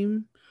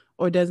name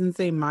or doesn't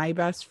say my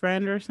best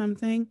friend or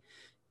something,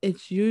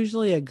 it's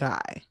usually a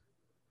guy.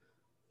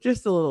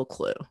 Just a little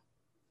clue.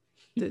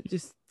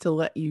 just to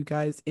let you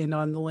guys in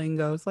on the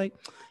lingo. It's like,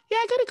 yeah,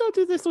 I gotta go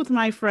do this with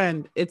my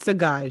friend. It's a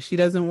guy. She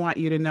doesn't want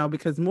you to know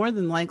because more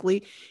than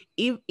likely,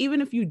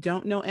 even if you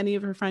don't know any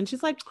of her friends,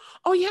 she's like,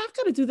 oh yeah, I've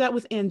got to do that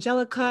with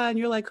Angelica. And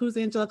you're like, who's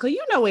Angelica?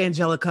 You know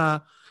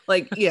Angelica.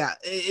 Like, yeah,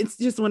 it's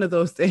just one of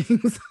those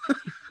things.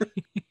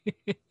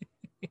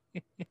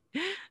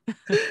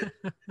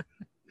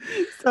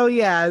 So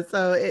yeah,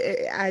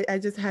 I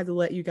just had to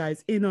let you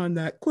guys in on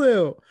that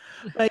clue.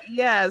 But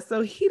yeah,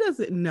 so he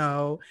doesn't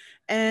know.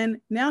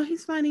 And now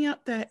he's finding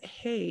out that,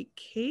 hey,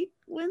 Kate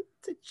went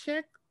to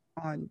check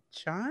on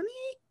Johnny.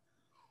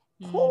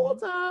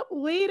 Hold up,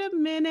 wait a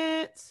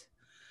minute.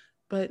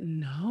 But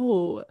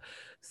no.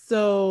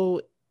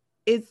 So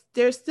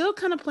they're still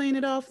kind of playing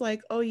it off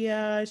like, oh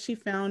yeah, she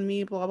found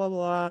me, blah blah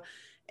blah.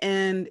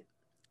 And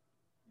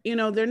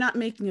they're not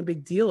making a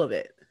big deal of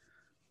it.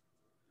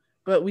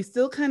 But we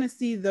still kind of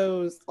see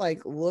those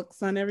like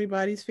looks on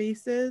everybody's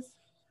faces.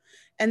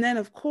 And then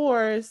of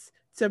course,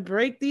 to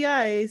break the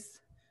ice,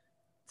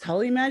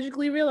 Tully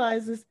magically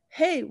realizes,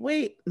 hey,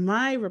 wait,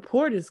 my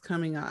report is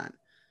coming on.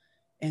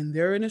 And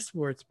they're in a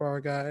sports bar,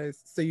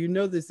 guys. So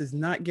this is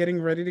not getting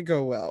ready to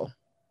go well.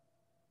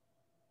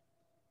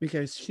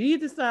 Because she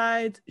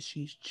decides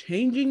she's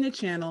changing the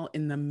channel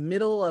in the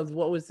middle of,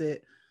 what was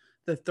it,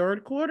 the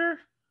third quarter?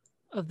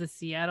 Of the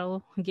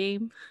Seattle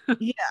game.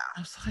 Yeah, I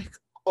was like,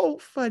 oh,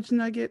 fudge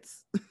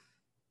nuggets.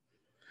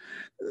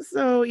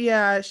 So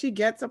yeah, she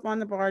gets up on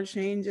the bar,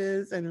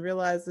 changes, and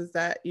realizes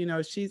that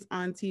she's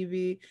on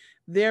TV.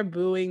 They're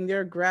booing,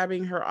 they're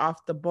grabbing her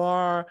off the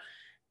bar,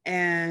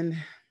 and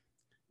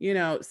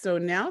so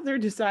now they're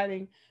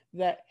deciding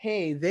that,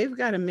 hey, they've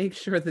got to make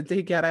sure that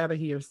they get out of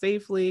here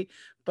safely.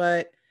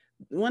 But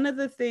one of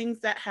the things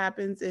that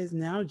happens is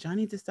now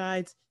Johnny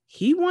decides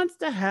he wants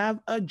to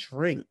have a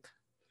drink,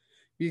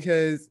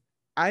 because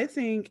I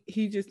think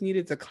he just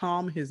needed to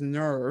calm his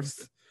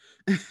nerves.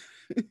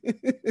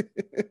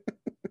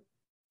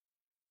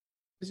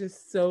 It's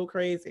just so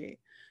crazy.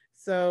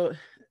 So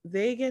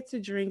they get to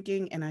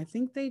drinking, and I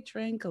think they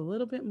drank a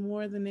little bit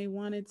more than they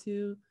wanted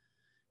to,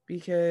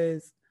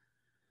 because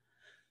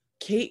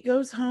Kate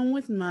goes home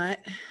with Mutt,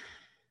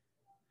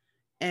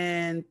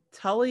 and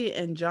Tully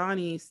and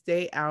Johnny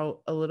stay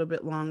out a little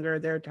bit longer.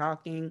 They're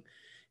talking,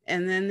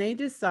 and then they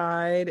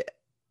decide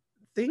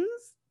things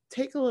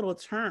take a little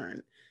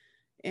turn,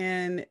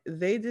 and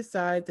they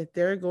decide that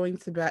they're going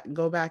to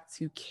go back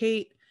to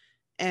Kate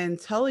and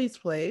Tully's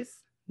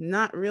place,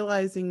 not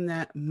realizing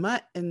that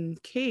Mutt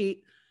and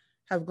Kate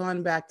have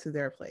gone back to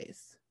their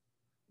place.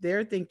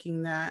 They're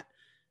thinking that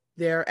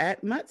they're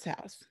at Mutt's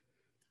house,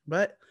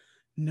 but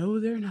no,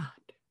 they're not.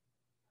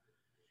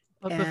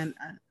 And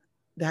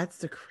that's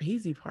the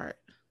crazy part.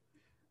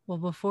 Well,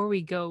 before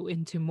we go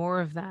into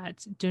more of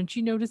that, don't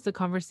you notice the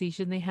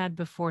conversation they had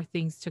before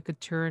things took a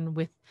turn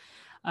with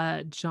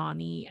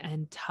Johnny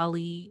and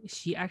Tully?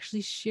 She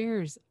actually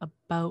shares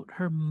about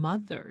her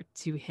mother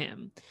to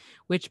him,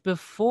 which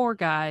before,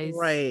 guys.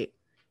 Right.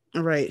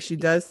 She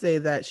does say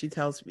that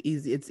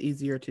it's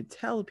easier to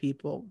tell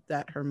people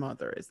that her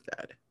mother is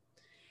dead.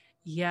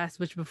 Yes,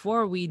 which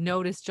before we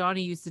noticed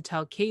Johnny used to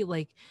tell Kate,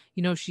 like,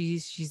 she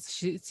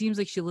it seems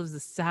like she lives a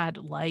sad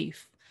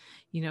life.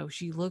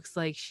 She looks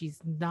like she's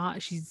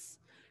not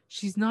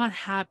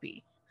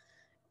happy.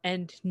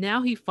 And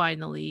now he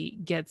finally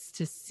gets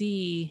to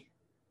see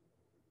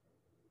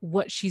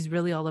what she's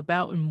really all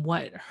about and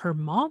what her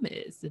mom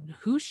is and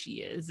who she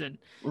is. And,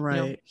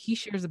 right. He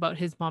shares about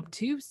his mom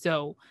too.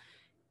 So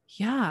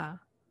yeah.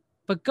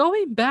 But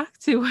going back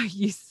to what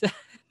you said,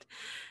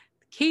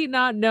 Tully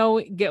not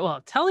knowing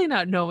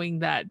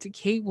that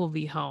Kate will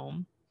be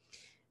home.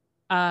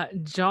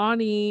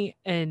 Johnny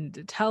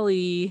and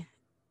Tully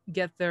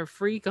get their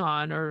freak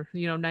on, or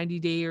 90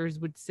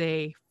 Dayers would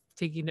say,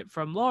 taking it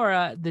from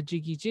Laura, the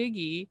jiggy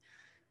jiggy.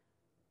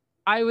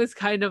 I was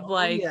kind of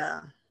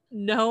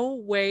no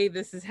way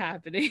this is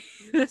happening.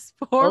 This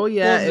poor woman.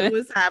 It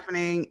was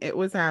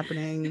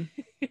happening.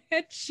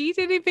 And she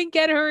didn't even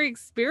get her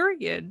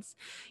experience.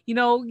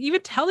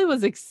 Even Tully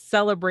was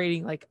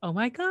celebrating, like, oh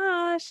my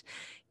gosh,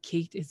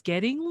 Kate is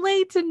getting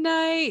late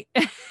tonight.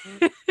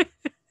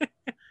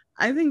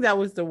 I think that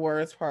was the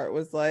worst part,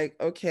 was like,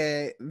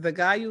 okay, the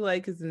guy you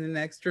like is in the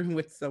next room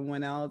with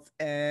someone else,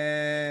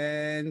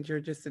 and you're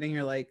just sitting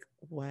here like,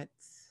 what?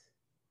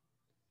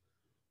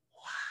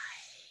 Why?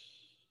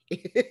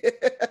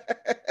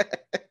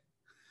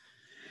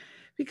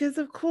 Because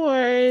of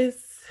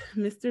course,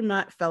 Mr.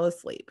 Mutt fell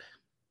asleep.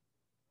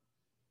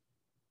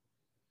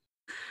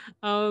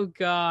 Oh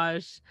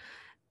gosh.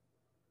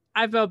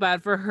 I felt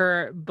bad for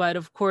her, but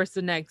of course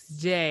the next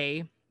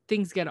day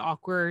things get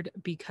awkward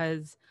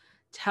because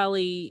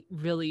Kate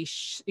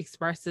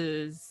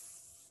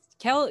expresses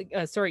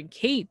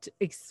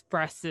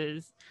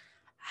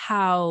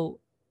how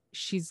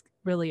she's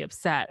really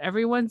upset.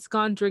 Everyone's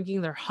gone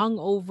drinking, they're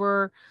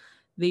hungover.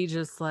 They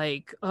just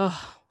like,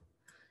 oh,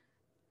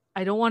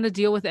 I don't want to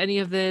deal with any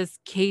of this.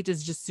 Kate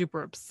is just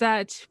super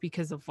upset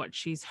because of what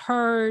she's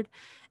heard.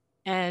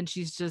 And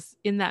she's just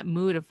in that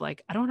mood of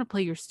like, I don't want to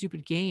play your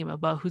stupid game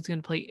about who's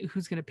going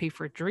to pay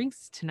for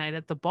drinks tonight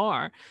at the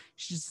bar.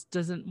 She just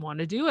doesn't want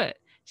to do it.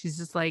 She's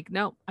just like,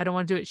 no, I don't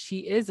want to do it.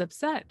 She is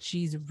upset.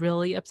 She's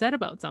really upset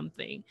about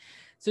something.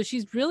 So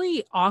she's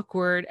really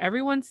awkward.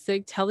 Everyone's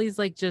sick. Telly's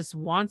like just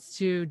wants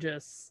to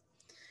just,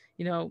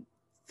 you know,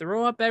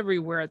 throw up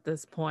everywhere at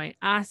this point,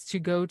 asked to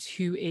go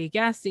to a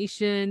gas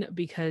station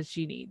because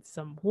she needs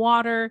some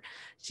water,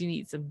 she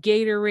needs some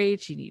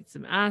Gatorade, she needs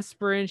some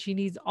aspirin, she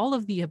needs all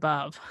of the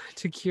above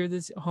to cure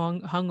this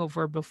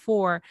hungover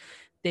before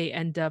they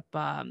end up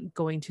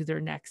going to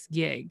their next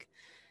gig.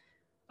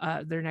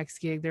 Their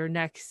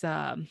next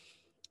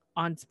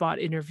on spot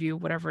interview,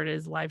 whatever it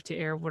is, live to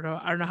air, whatever,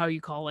 I don't know how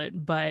you call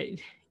it, but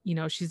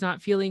she's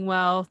not feeling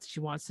well. She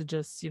wants to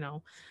just,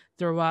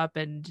 throw up,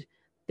 and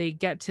they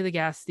get to the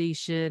gas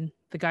station.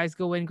 The guys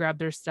go in, grab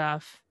their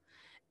stuff,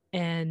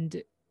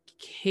 and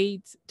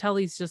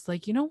Telly's just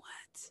like, you know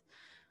what?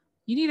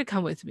 You need to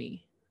come with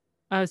me.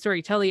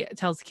 Telly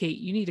tells Kate,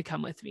 you need to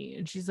come with me.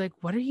 And she's like,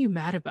 what are you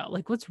mad about?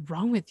 Like, what's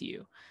wrong with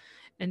you?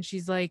 And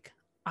she's like,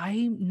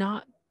 I'm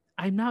not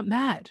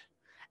mad.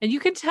 And you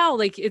can tell,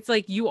 like, it's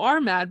like, you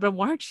are mad, but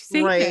why aren't you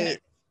saying Right.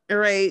 it?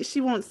 Right.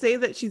 She won't say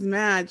that she's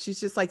mad. She's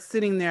just like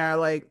sitting there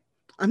like,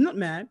 I'm not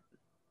mad.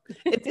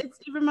 It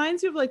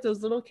reminds you of like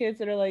those little kids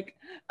that are like,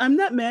 I'm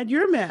not mad,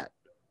 you're mad.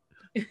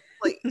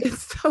 Like,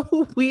 it's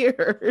so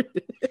weird.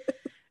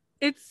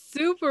 It's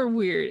super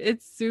weird.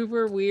 It's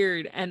super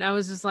weird. And I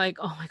was just like,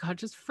 oh my God,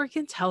 just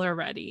freaking tell her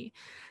already.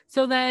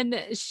 So then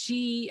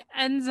she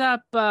ends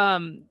up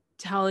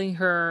telling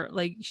her,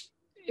 like,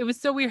 it was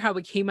so weird how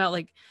it came out,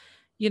 like,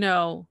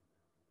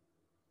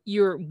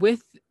 you're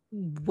with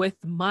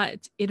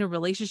Mutt in a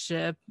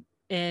relationship,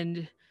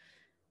 and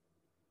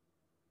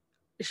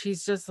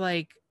she's just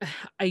like,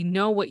 I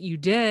know what you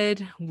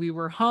did. We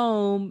were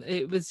home.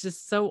 It was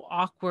just so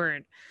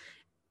awkward.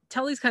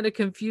 Telly's kind of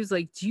confused,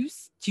 like, do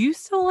you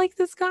still like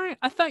this guy?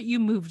 I thought you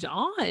moved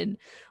on.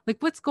 Like,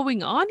 what's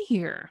going on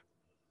here?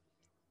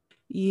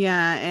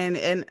 Yeah,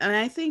 and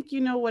I think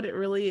what it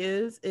really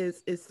is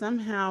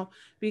somehow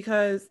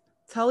because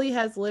Tully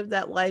has lived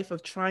that life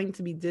of trying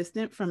to be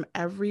distant from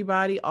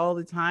everybody all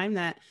the time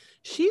that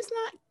she's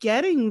not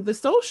getting the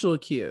social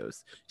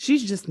cues.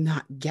 She's just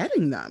not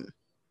getting them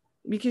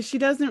because she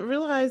doesn't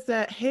realize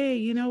that, hey,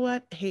 you know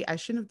what? Hey, I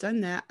shouldn't have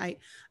done that.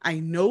 I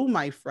know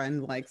my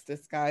friend likes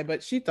this guy,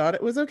 but she thought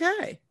it was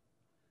okay.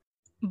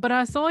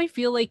 But so I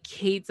feel like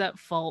Kate's at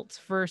fault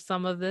for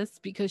some of this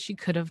because she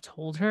could have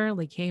told her,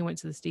 like, hey, I went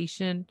to the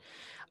station.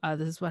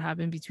 This is what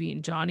happened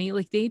between Johnny.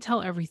 Like, they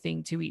tell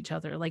everything to each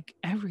other, like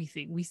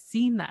everything. We've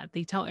seen that.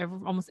 They tell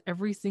almost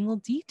every single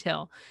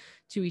detail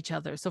to each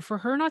other. So for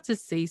her not to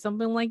say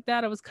something like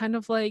that, I was kind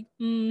of like,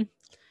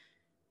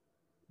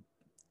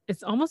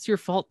 it's almost your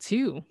fault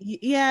too.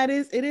 Yeah, it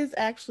is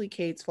actually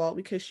Kate's fault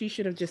because she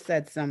should have just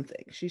said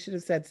something. She should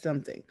have said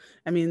something.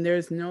 I mean,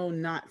 there's no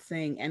not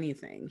saying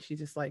anything. She's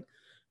just like,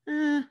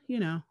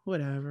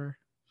 whatever.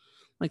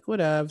 Like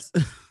whatevs.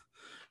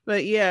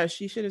 But yeah,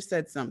 she should have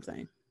said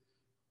something.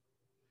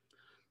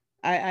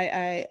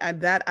 I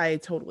that I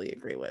totally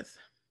agree with.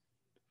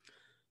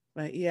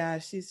 But yeah,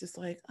 she's just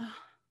like,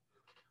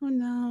 oh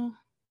no.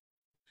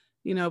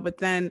 But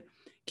then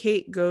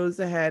Kate goes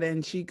ahead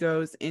and she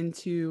goes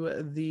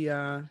into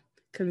the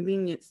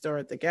convenience store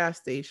at the gas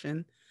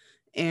station,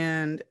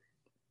 and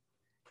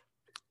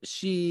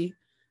she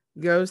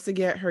goes to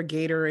get her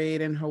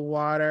Gatorade and her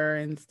water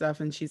and stuff,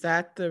 and she's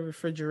at the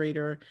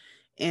refrigerator,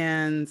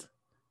 and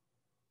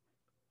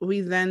we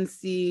then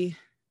see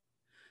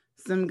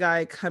some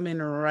guy come in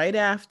right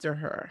after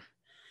her,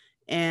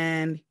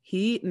 and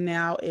he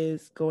now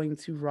is going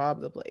to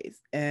rob the place.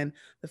 And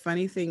the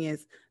funny thing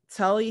is,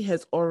 Tully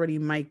has already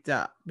mic'd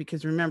up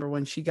because remember,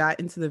 when she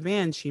got into the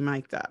van, she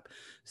mic'd up.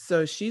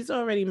 So she's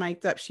already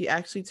mic'd up. She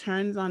actually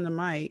turns on the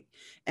mic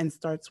and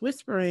starts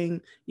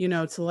whispering,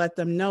 to let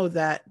them know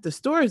that the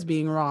store is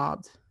being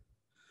robbed.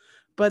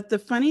 But the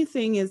funny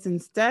thing is,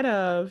 instead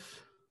of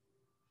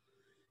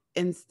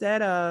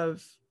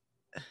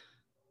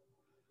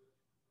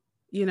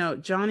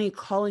Johnny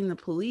calling the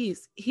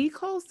police, he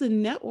calls the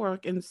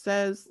network and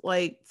says,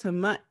 like, to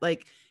Mutt,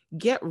 like,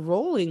 get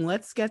rolling,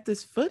 let's get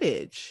this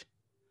footage.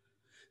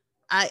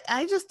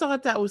 I just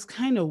thought that was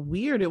kind of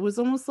weird. It was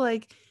almost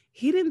like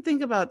he didn't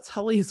think about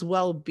Tully's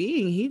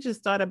well-being. He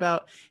just thought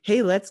about,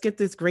 hey, let's get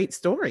this great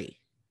story.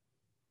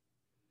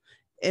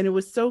 And it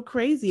was so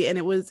crazy. And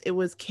it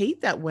was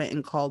Kate that went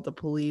and called the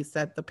police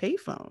at the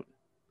payphone.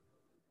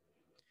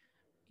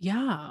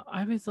 Yeah,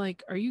 I was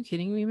like, are you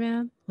kidding me,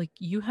 man? Like,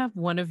 you have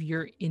one of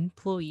your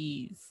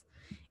employees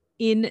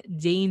in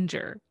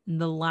danger,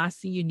 and the last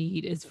thing you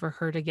need is for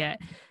her to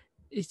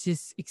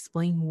just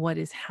explain what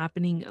is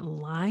happening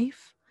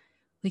live.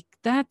 Like,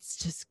 that's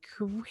just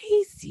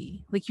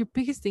crazy. Like, your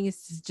biggest thing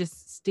is to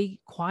just stay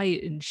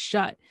quiet and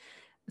shut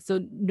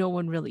so no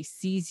one really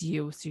sees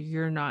you, so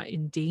you're not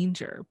in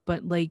danger.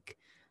 But like,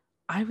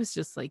 I was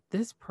just like,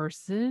 this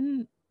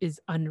person is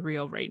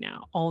unreal right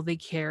now. All they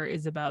care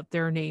is about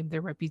their name,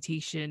 their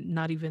reputation,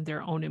 not even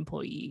their own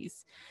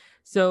employees.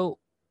 So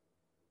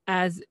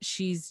as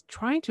she's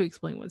trying to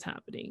explain what's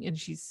happening, and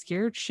she's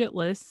scared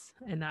shitless,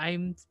 and I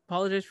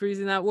apologize for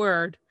using that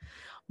word,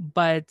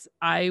 but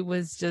I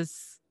was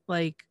just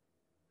like,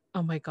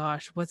 oh my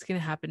gosh, what's going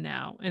to happen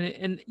now?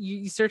 And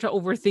you start to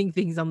overthink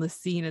things on the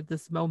scene at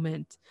this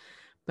moment,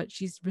 but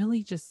she's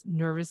really just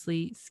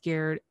nervously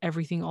scared,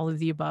 everything, all of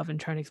the above, and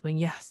trying to explain,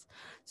 yes,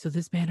 so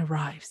this man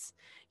arrives,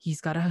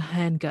 he's got a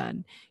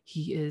handgun,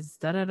 he is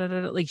da da da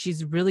da, like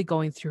she's really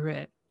going through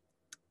it.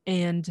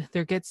 And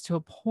there gets to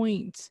a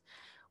point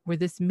where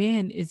this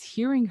man is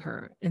hearing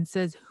her and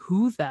says,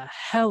 who the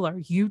hell are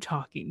you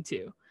talking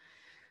to?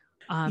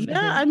 And Yeah,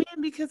 then I mean,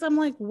 because I'm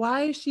like,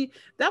 why is she?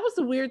 That was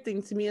the weird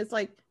thing to me. It's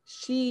like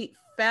she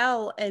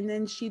fell and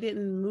then she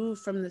didn't move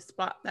from the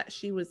spot that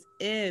she was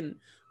in.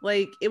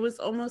 Like, it was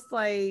almost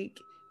like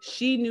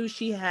she knew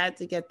she had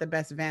to get the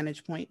best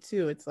vantage point,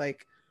 too. It's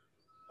like,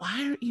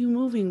 why aren't you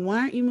moving? Why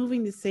aren't you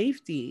moving to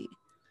safety?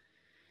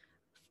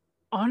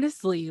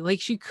 honestly,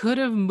 like she could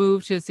have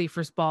moved to a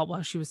safer spot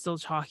while she was still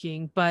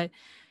talking, but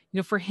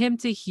for him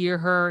to hear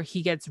her,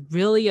 he gets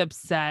really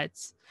upset.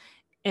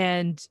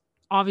 And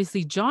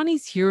obviously,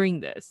 Johnny's hearing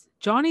this.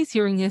 Johnny's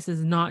hearing this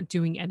is not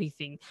doing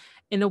anything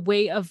in a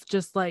way of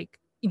just like,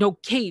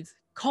 Kate,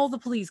 call the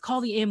police,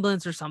 call the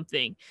ambulance or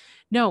something.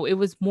 No, it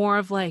was more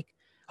of like,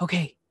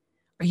 okay,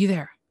 are you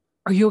there?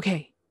 Are you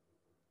okay?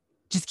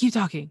 Just keep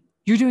talking.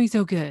 You're doing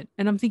so good.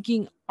 And I'm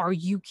thinking, are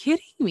you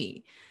kidding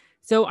me?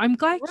 So I'm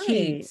glad Right.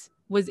 Kate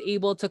was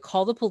able to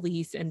call the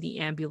police and the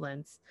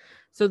ambulance.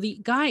 So the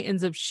guy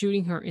ends up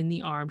shooting her in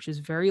the arm. She's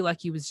very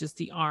lucky it was just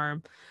the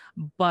arm,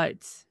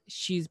 but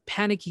she's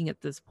panicking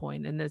at this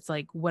point. And it's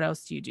like, what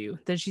else do you do?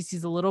 Then she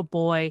sees a little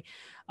boy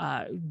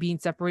being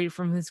separated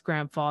from his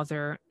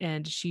grandfather,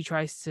 and she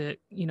tries to,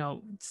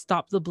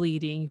 stop the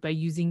bleeding by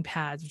using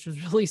pads, which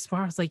was really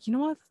smart. I was like, you know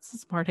what? That's a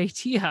smart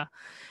idea.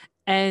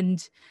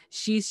 And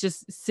she's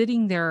just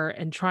sitting there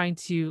and trying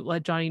to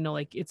let Johnny know,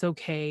 like, it's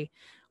okay.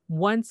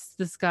 Once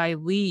this guy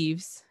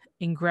leaves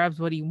and grabs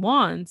what he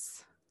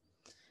wants,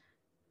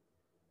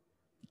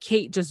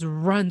 Kate just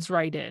runs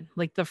right in.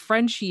 Like the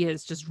friend she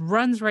is, just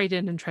runs right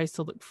in and tries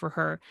to look for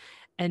her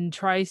and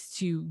tries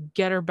to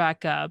get her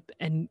back up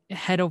and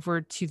head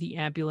over to the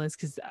ambulance,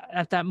 because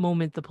at that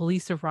moment the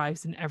police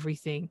arrives and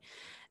everything.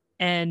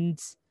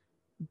 And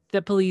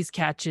the police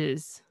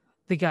catches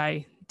the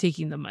guy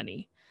taking the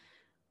money.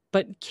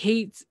 But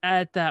Kate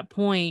at that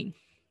point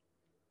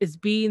is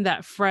being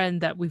that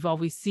friend that we've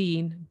always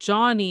seen.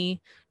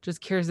 Johnny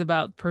just cares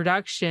about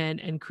production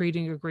and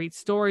creating a great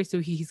story, so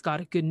he's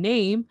got a good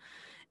name.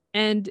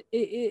 And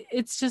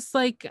it's just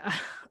like,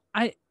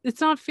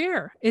 it's not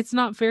fair. It's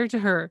not fair to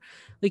her.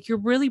 Like, you're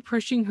really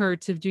pushing her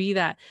to be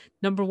that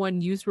number one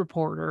news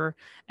reporter,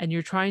 and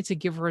you're trying to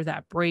give her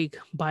that break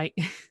by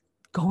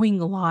going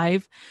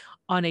live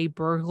on a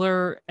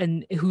burglar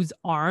and who's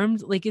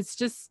armed. Like, it's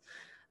just,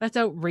 that's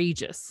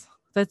outrageous.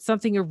 That's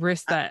something, a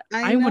risk that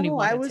I I wouldn't know.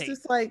 want I to was take.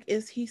 just like,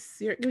 is he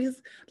serious?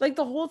 Because like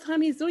the whole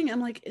time he's doing it, I'm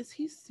like, is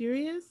he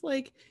serious?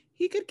 Like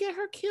he could get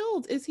her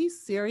killed. Is he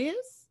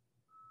serious?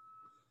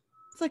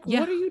 It's like,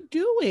 Yeah, what are you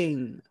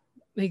doing?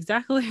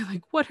 exactly.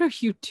 Like, what are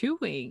you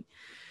doing?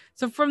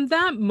 So from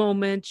that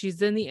moment,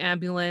 she's in the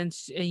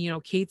ambulance,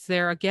 and Kate's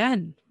there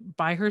again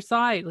by her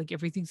side. Like,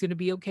 everything's gonna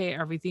be okay.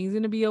 Everything's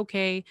gonna be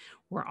okay.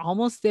 We're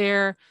almost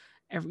there.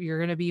 You're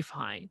gonna be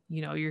fine.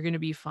 You're gonna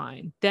be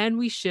fine. Then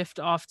we shift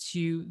off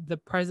to the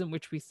present,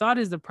 which we thought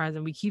is the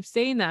present. We keep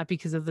saying that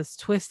because of this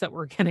twist that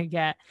we're gonna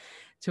get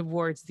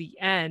towards the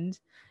end.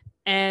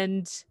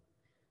 And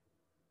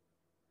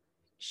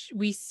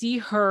we see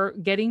her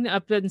getting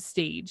up on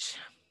stage,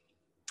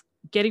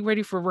 getting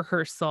ready for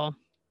rehearsal.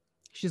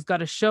 She's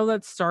got a show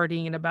that's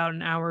starting in about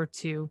an hour or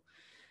two.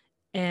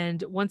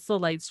 And once the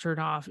lights turn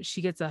off,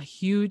 she gets a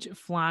huge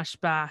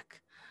flashback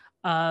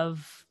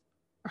of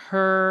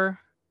her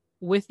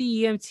with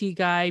the EMT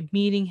guy,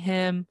 meeting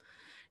him.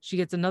 She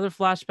gets another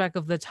flashback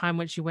of the time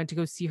when she went to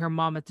go see her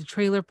mom at the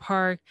trailer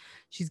park.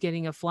 She's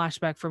getting a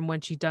flashback from when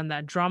she'd done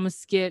that drama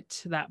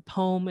skit, that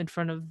poem in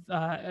front of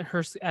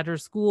her at her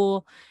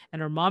school,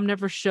 and her mom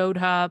never showed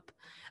up.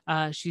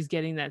 She's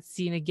getting that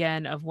scene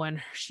again of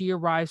when she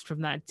arrives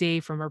from that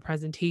day from her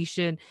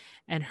presentation,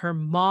 and her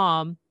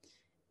mom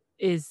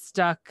is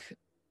stuck.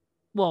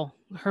 Well,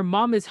 her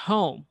mom is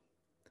home,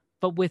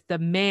 but with the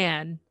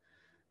man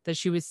that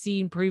she was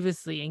seeing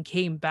previously and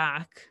came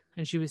back.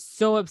 And she was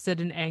so upset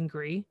and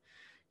angry.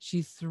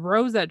 She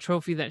throws that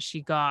trophy that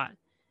she got,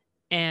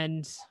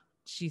 and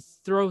she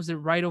throws it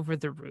right over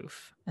the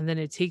roof. And then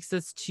it takes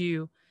us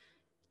to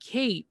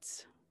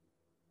Kate.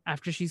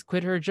 After she's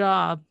quit her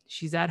job,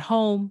 she's at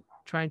home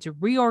trying to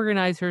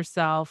reorganize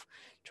herself,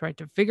 trying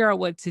to figure out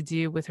what to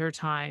do with her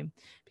time,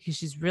 because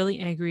she's really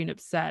angry and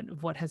upset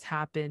of what has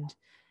happened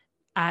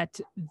at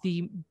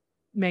the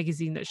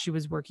magazine that she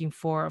was working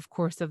for, of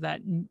course, of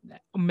that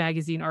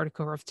magazine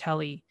article of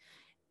Telly.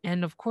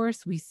 And of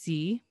course, we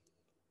see,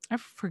 I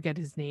forget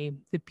his name,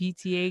 the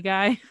PTA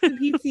guy. The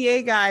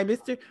PTA guy,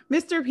 Mr.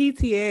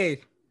 PTA.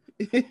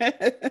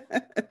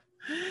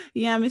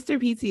 Yeah, Mr.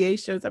 PTA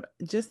shows up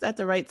just at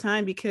the right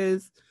time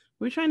because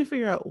we're trying to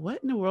figure out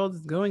what in the world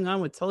is going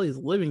on with Tully's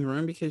living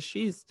room, because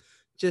she's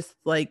just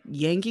like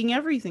yanking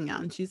everything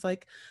out. And she's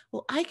like,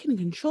 well, I can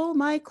control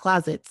my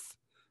closets.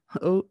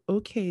 Oh,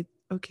 okay.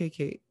 Okay,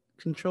 Kate.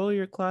 Control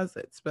your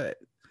closets. But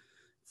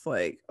it's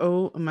like,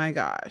 oh my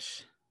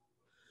gosh.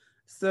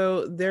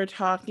 So they're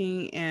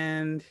talking,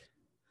 and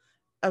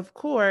of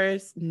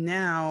course,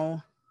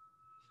 now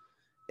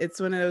it's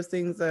one of those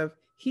things of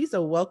he's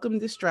a welcome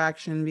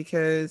distraction,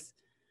 because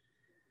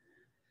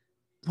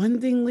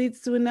one thing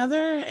leads to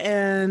another,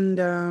 and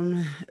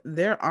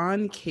they're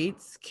on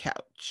Kate's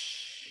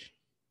couch.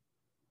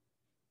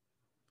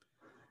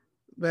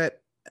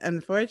 But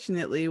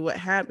unfortunately, what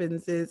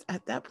happens is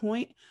at that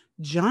point,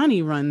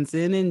 Johnny runs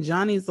in, and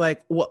Johnny's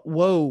like, whoa,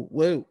 whoa,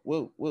 whoa,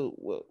 whoa, whoa,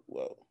 whoa,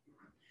 whoa.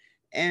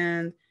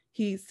 And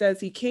he says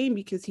he came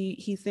because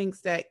he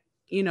thinks that,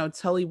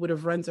 Tully would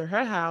have run to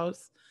her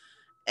house.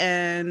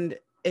 And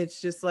it's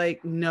just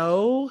like,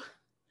 no.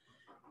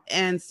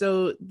 And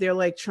so they're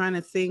like trying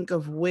to think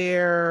of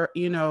where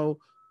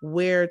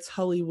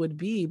Tully would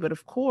be. But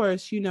of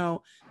course,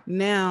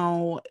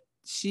 now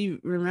she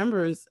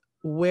remembers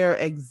where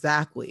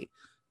exactly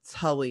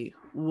Tully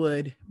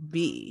would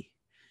be.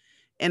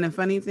 And the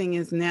funny thing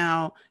is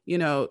now,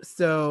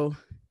 so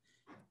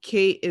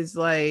Kate is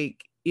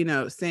like,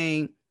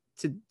 saying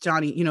to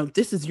Johnny,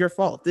 this is your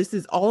fault.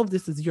 All of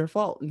this is your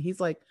fault. And he's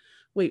like,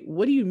 wait,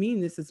 what do you mean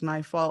this is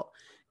my fault?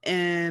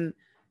 And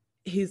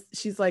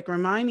she's like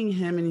reminding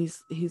him, and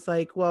he's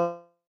like,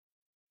 well,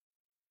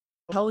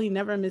 Tully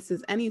never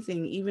misses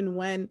anything, even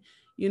when,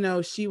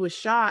 she was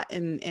shot.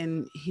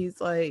 And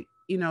he's like,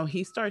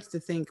 he starts to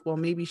think, well,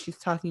 maybe she's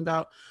talking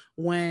about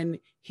when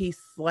he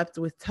slept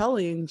with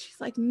Tully. And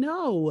she's like,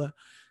 no,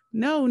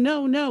 no,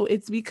 no, no.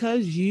 It's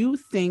because you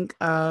think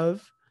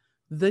of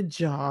the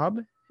job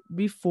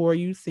before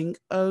you think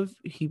of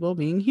people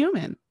being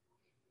human.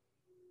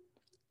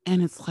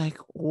 And it's like,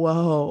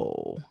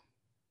 whoa.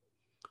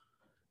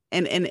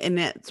 And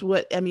that's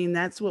what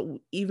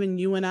even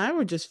you and I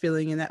were just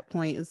feeling in that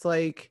point. It's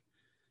like,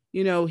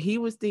 he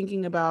was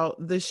thinking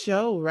about the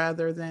show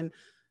rather than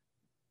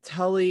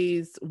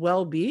Tully's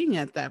well-being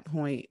at that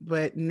point.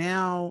 But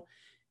now,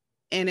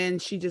 and then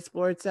she just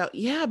blurts out,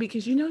 yeah,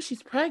 because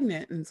she's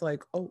pregnant. And it's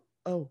like,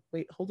 oh,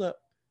 wait, hold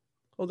up.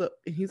 And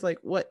he's like,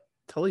 what?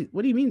 Tully,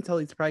 what do you mean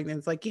Tully's pregnant?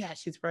 It's like, yeah,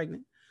 she's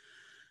pregnant.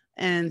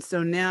 And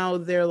so now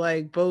they're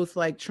like both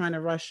like trying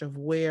to rush of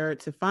where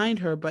to find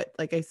her. But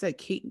like I said,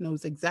 Kate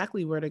knows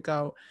exactly where to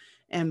go.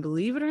 And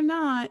believe it or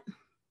not,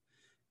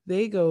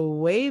 they go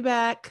way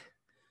back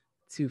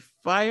to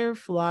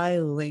Firefly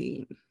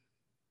Lane.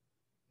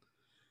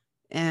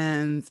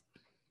 And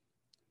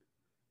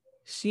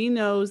she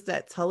knows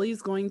that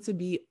Tully's going to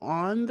be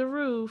on the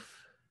roof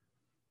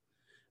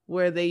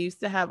where they used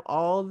to have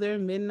all their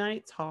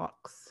midnight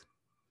talks.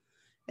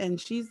 And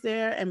she's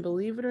there, and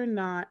believe it or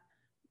not,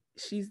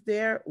 she's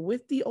there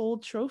with the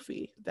old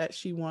trophy that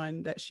she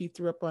won, that she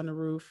threw up on the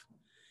roof.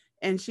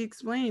 And she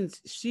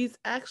explains she's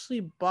actually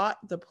bought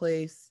the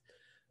place,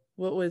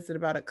 what was it,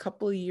 about a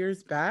couple of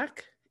years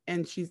back,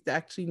 and she's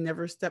actually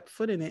never stepped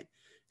foot in it.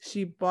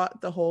 She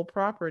bought the whole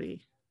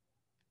property.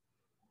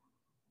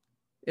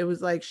 It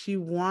was like she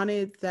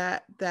wanted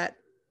that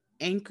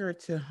anchor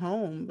to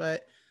home,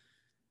 but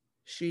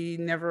she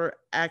never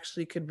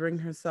actually could bring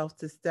herself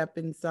to step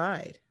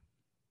inside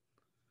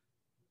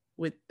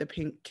with the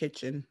pink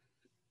kitchen.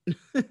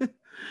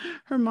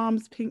 Her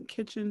mom's pink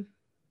kitchen.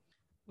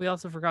 We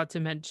also forgot to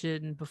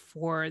mention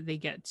before they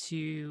get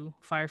to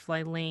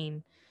Firefly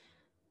Lane,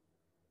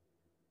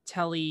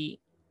 Telly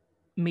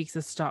makes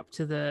a stop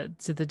to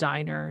the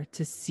diner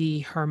to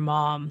see her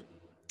mom.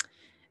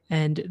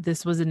 And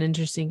this was an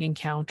interesting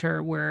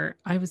encounter where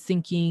I was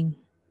thinking,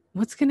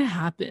 what's going to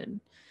happen?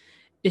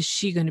 Is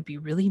she going to be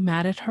really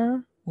mad at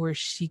her? Or is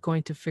she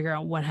going to figure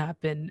out what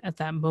happened at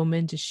that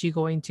moment? Is she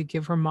going to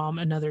give her mom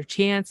another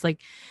chance?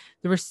 Like,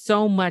 there was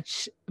so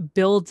much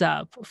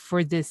buildup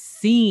for this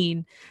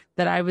scene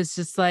that I was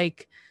just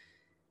like,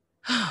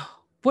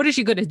 what is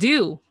she going to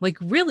do? Like,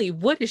 really,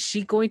 what is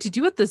she going to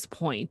do at this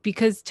point?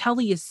 Because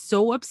Telly is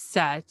so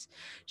upset.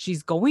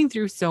 She's going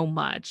through so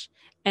much.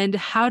 And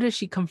how does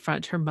she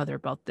confront her mother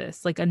about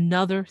this? Like,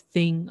 another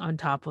thing on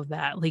top of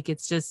that. Like,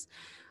 it's just,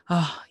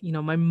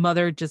 my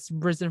mother just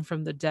risen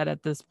from the dead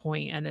at this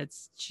point, and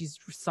she's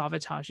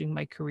sabotaging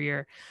my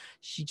career.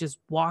 She just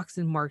walks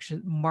and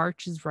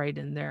marches right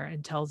in there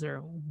and tells her,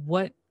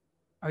 what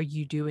are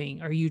you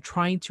doing? Are you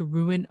trying to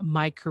ruin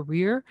my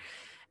career?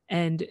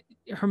 And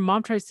her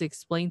mom tries to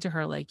explain to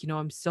her, like,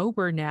 I'm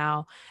sober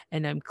now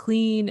and I'm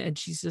clean. And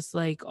she's just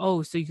like,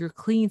 oh, so you're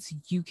clean so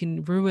you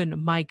can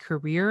ruin my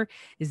career?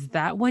 Is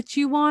that what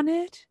you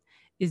wanted?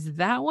 Is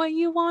that what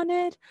you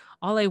wanted?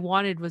 All I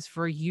wanted was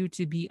for you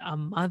to be a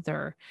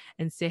mother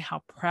and say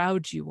how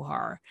proud you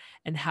are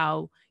and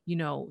how,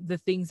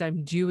 the things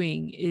I'm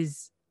doing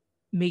is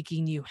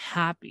making you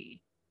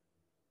happy.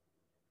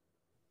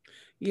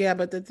 Yeah,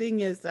 but the thing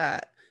is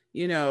that,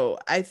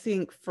 I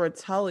think for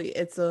Tully,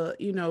 it's too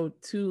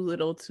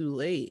little too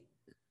late.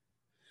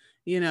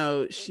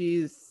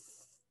 She's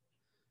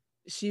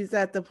she's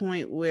at the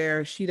point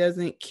where she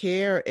doesn't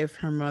care if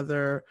her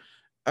mother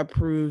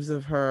approves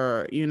of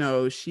her.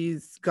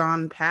 She's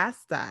gone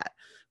past that,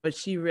 but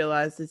she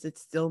realizes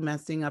it's still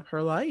messing up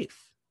her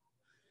life.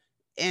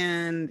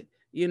 And,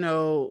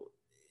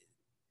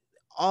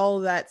 all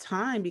that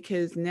time,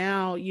 because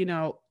now,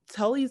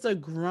 Tully's a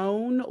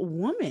grown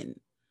woman.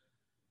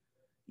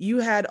 You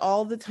had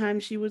all the time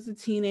she was a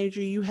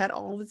teenager. You had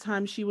all the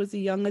time she was a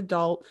young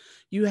adult.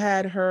 You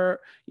had her,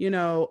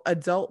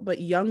 adult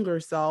but younger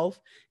self.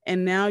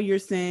 And now you're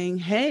saying,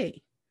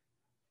 hey,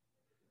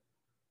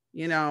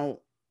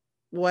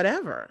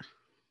 whatever.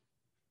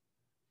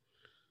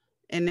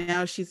 And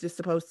now she's just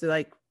supposed to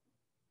like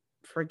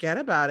forget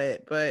about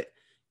it. But,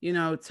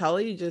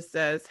 Tully just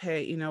says,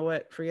 hey, you know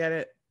what? Forget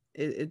it.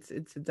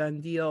 It's a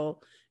done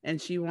deal.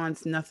 And she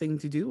wants nothing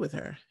to do with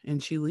her.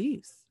 And she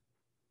leaves.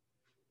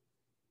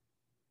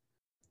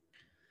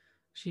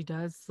 She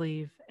does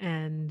leave.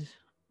 And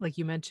like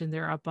you mentioned,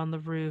 they're up on the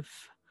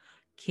roof.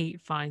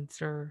 Kate finds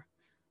her.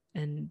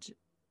 And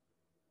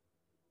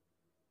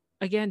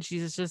again,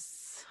 she's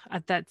just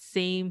at that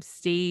same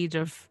stage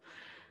of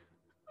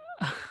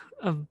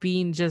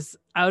being just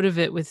out of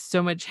it with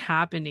so much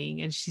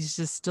happening. And she's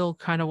just still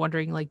kind of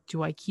wondering, like,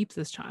 do I keep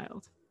this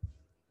child?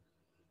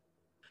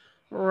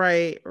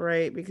 Right.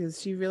 Because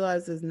she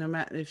realizes no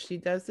matter if she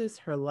does this,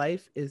 her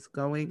life is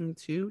going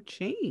to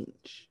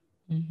change.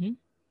 Mm-hmm.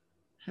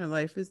 Her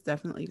life is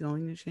definitely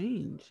going to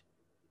change.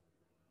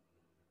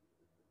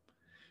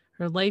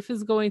 Her life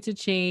is going to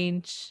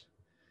change.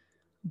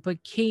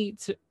 But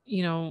Kate,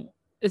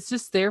 it's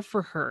just there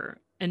for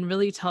her and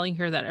really telling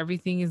her that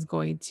everything is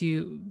going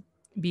to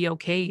be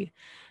okay.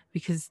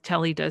 Because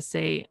Telly does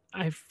say,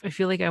 I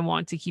feel like I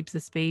want to keep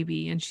this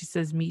baby. And she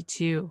says, me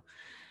too.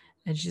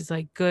 And she's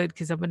like, good,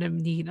 because I'm going to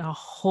need a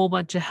whole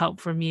bunch of help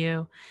from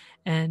you.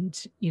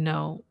 And,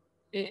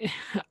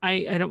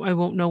 I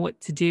won't know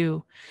what to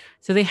do.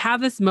 So they have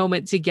this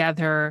moment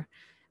together.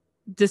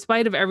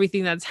 Despite of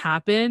everything that's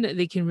happened,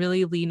 they can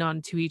really lean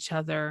on to each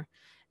other.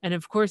 And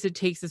of course, it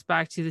takes us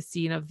back to the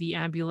scene of the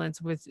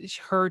ambulance with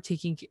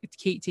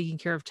Kate taking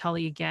care of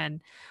Tully again,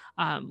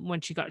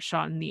 when she got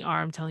shot in the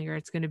arm, telling her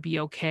it's going to be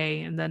okay.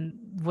 And then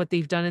what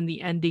they've done in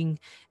the ending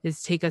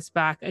is take us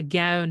back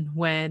again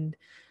when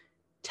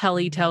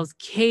Tully tells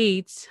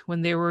Kate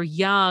when they were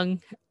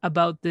young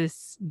about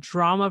this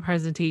drama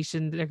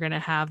presentation they're going to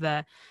have,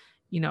 that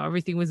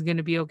everything was going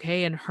to be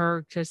okay, and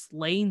her just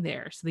laying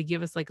there. So they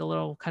give us like a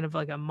little kind of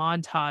like a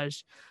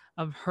montage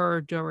of her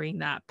during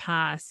that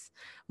past,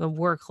 the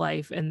work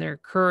life, and their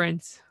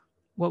current,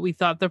 what we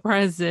thought the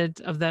present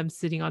of them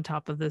sitting on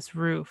top of this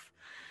roof.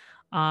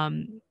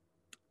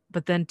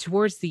 But then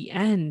towards the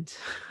end,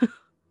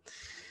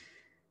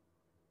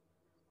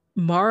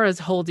 Mara's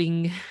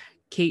holding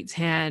Kate's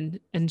hand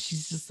and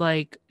she's just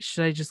like,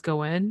 should I just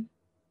go in? And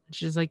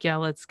she's like, yeah,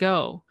 let's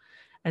go.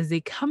 As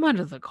they come out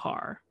of the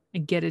car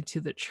and get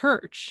into the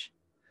church,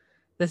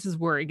 this is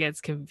where it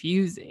gets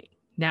confusing.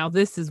 Now,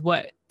 this is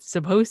what's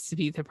supposed to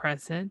be the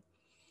present.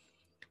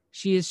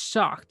 She is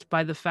shocked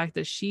by the fact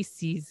that she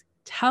sees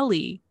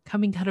Telly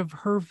coming out of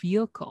her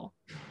vehicle.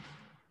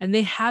 And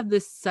they have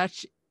this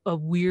such a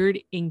weird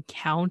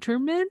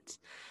encounterment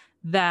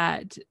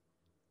that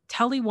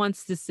Telly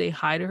wants to say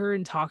hi to her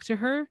and talk to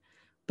her,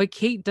 but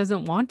Kate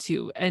doesn't want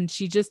to. And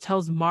she just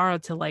tells Mara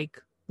to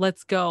like,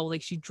 let's go.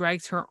 Like she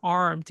drags her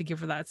arm to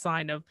give her that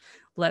sign of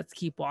let's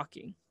keep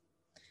walking.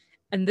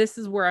 And this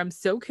is where I'm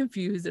so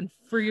confused and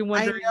freaking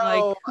wondering,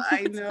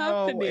 I know.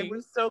 Happening? It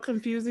was so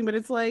confusing, but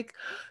it's like,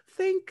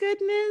 thank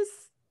goodness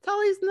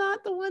Tully's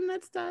not the one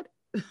that's dead.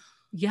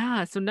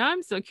 Yeah. So now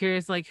I'm so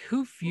curious, like,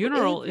 who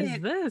funeral is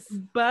this?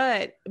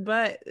 But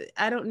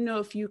I don't know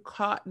if you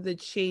caught the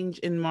change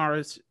in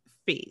Mara's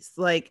face.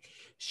 Like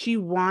she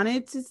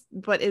wanted to,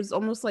 but it was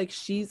almost like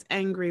she's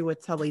angry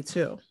with Tully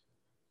too.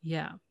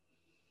 Yeah.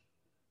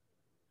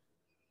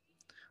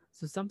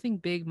 So something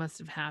big must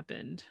have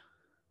happened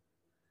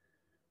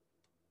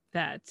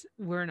that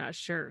we're not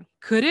sure.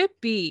 Could it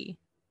be?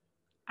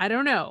 I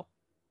don't know.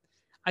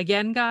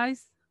 Again,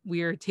 guys,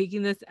 we are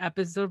taking this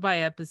episode by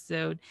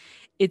episode.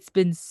 It's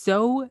been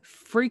so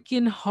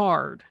freaking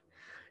hard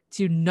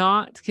to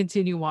not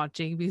continue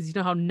watching because you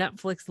know how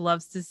Netflix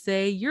loves to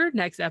say your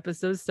next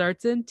episode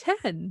starts in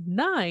 10,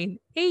 9,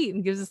 8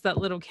 and gives us that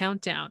little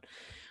countdown.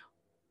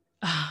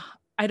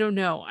 I don't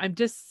know. I'm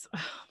just...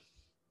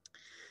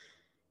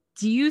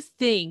 Do you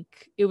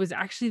think it was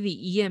actually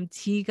the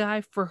EMT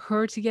guy for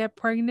her to get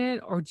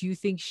pregnant? Or do you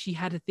think she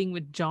had a thing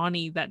with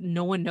Johnny that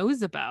no one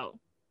knows about?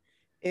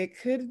 It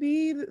could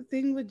be the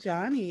thing with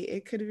Johnny.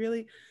 It could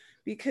really,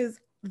 because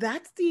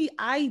that's the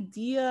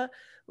idea.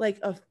 Like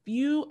a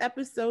few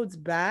episodes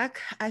back,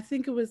 I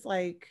think it was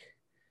like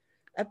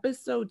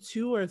episode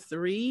 2 or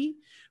 3,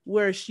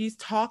 where she's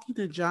talking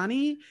to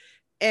Johnny.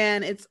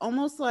 And it's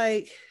almost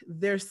like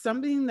there's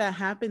something that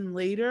happened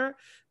later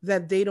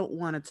that they don't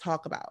want to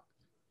talk about.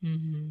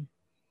 Mm-hmm.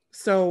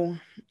 So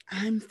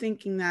I'm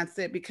thinking that's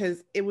it,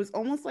 because it was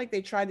almost like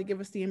they tried to give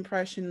us the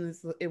impression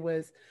it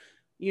was,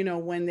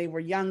 when they were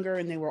younger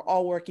and they were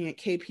all working at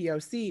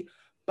KPOC.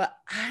 But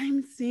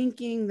I'm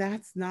thinking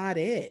that's not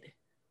it.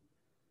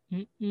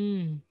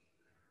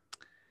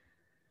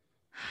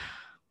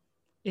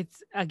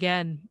 It's,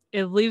 again,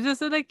 it leaves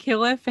us with a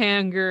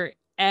cliffhanger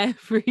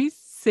every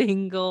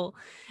single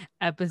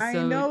episode.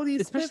 I know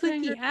these especially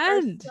at the cliffhangers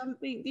end. are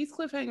something. These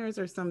cliffhangers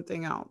are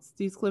something else.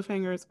 These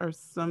cliffhangers are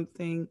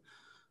something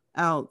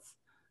else.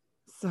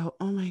 So,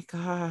 oh my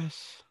gosh.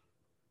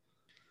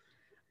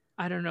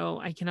 I don't know.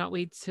 I cannot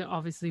wait to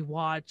obviously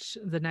watch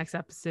the next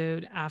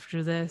episode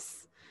after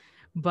this.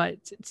 But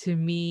to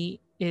me,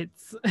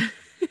 it's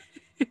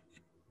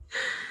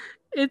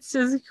it's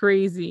just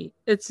crazy.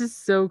 It's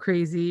just so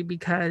crazy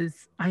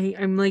because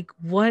I'm like,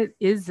 what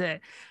is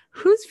it?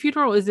 Whose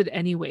funeral is it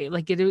anyway?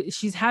 Like,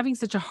 she's having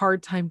such a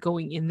hard time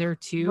going in there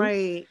too.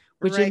 Right.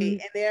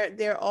 And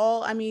they're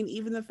all, I mean,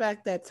 even the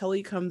fact that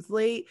Tully comes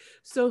late.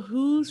 So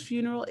whose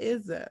funeral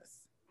is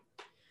this?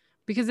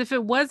 Because if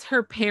it was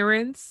her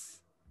parents,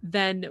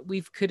 then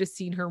we could have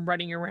seen her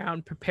running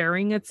around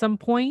preparing at some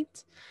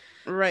point.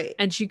 Right.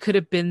 And she could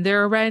have been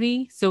there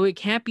already. So it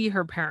can't be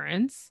her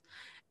parents.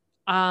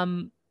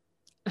 I'm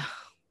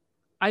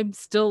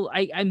still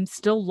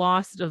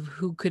lost of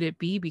who could it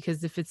be,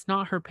 because if it's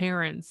not her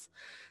parents,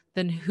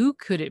 then who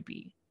could it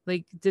be?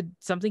 Like, did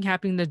something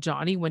happen to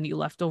Johnny when he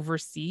left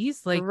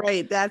overseas? Like,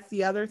 right. That's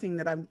the other thing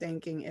that I'm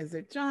thinking. Is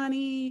it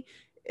Johnny?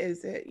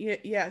 Is it?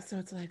 Yeah. So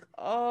it's like,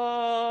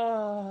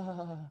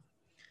 oh.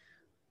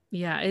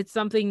 Yeah, it's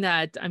something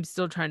that I'm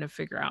still trying to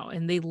figure out.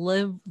 And they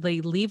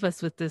leave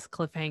us with this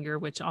cliffhanger,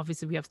 which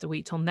obviously we have to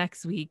wait till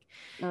next week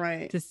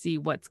to see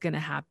what's going to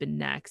happen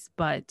next.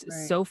 But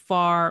so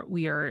far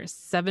we are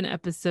 7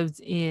 episodes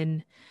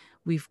in.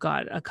 We've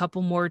got a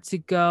couple more to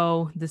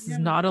go. This is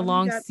not a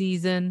long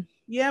season.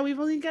 Yeah, we've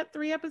only got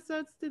 3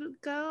 episodes to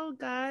go,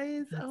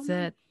 guys. That's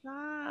it.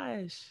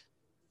 Gosh.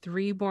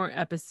 3 more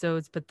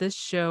episodes, but this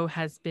show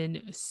has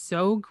been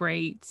so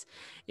great.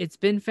 It's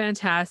been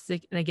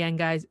fantastic. And again,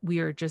 guys, we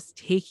are just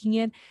taking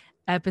it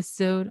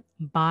episode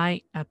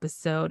by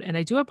episode. And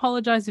I do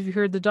apologize if you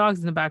heard the dogs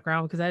in the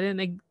background, because I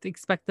didn't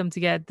expect them to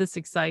get this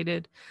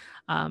excited,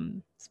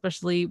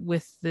 especially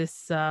with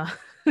this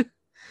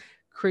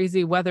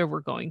crazy weather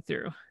we're going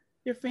through.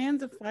 You're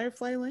fans of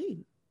Firefly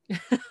Lane.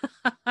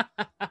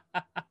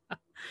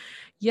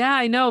 Yeah,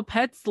 I know.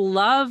 Pets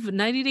love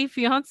 90 Day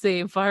Fiance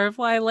and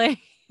Firefly Lane.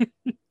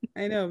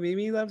 I know.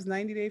 Mimi loves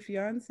 90 Day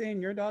Fiance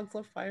and your dogs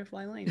love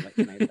Firefly Lane. What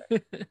can I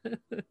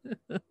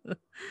say?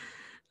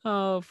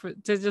 Oh,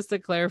 just to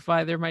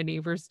clarify, they're my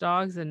neighbor's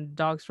dogs and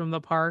dogs from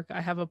the park.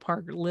 I have a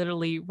park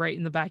literally right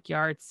in the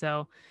backyard.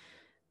 So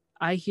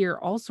I hear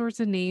all sorts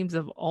of names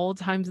of all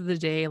times of the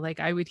day. Like,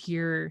 I would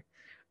hear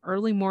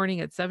early morning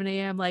at 7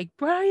 a.m. like,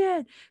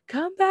 Brian,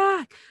 come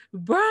back,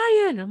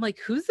 Brian. I'm like,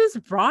 who's this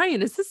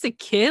Brian? Is this a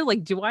kid?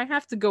 Like, do I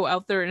have to go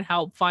out there and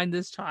help find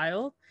this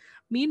child?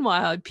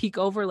 Meanwhile, I peek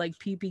over like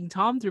Peeping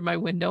Tom through my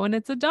window and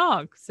it's a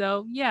dog.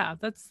 So yeah,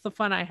 that's the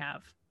fun I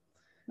have.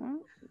 Well,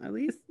 at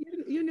least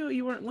you knew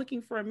you weren't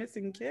looking for a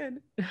missing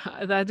kid.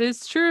 That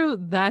is true.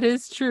 That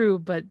is true.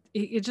 But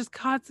it just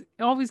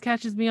always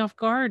catches me off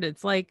guard.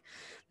 It's like,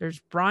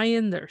 there's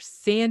Brian, there's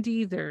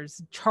Sandy,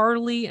 there's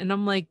Charlie. And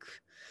I'm like,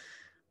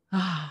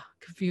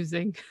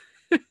 confusing.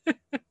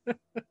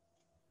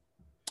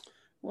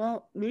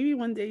 Well, maybe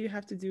one day you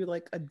have to do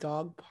like a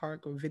dog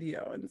park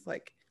video. And it's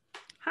like,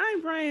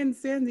 hi, Brian,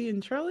 Sandy,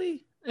 and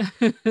Charlie.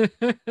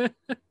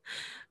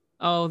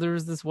 Oh, there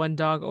was this one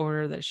dog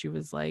owner that she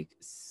was like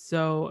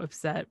so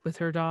upset with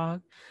her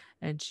dog.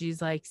 And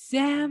she's like,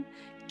 Sam,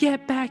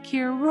 get back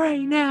here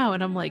right now.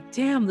 And I'm like,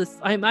 damn,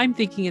 I'm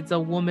thinking it's a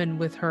woman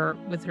with her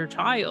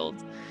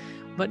child.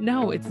 But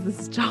no, it's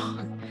this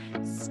dog.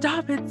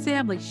 Stop it,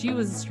 Sam. Like, she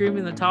was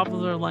screaming the top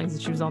of her lungs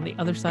and she was on the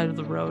other side of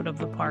the road of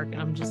the park.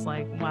 And I'm just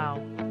like,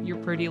 wow, you're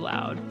pretty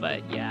loud.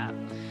 But yeah.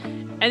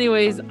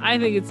 Anyways, I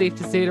think it's safe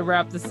to say to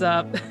wrap this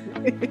up.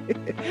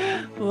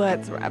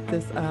 Let's wrap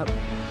this up.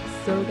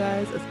 So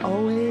guys, as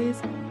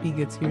always, be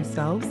good to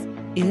yourselves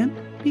and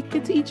be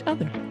good to each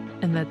other.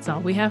 And that's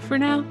all we have for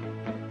now.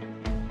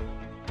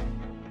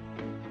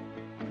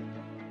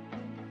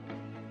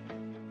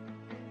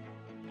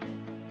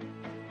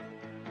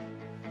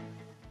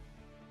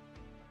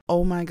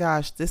 Oh my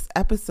gosh, this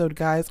episode,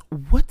 guys,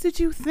 what did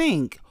you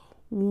think?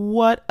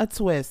 What a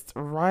twist,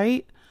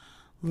 right?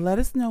 Let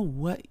us know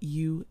what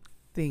you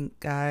think,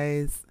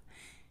 guys.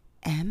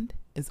 And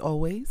as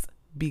always,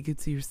 be good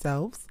to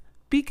yourselves,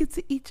 be good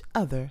to each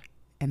other,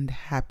 and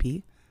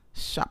happy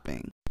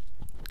shopping.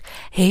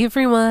 Hey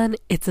everyone,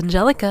 it's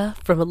Angelica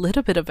from A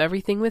Little Bit of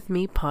Everything with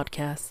Me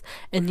podcast,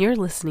 and you're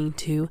listening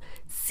to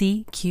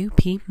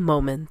CQP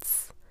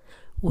Moments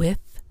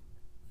with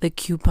the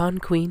Coupon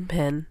Queen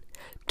Pen.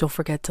 Don't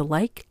forget to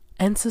like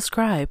and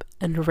subscribe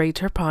and rate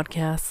her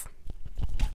podcast.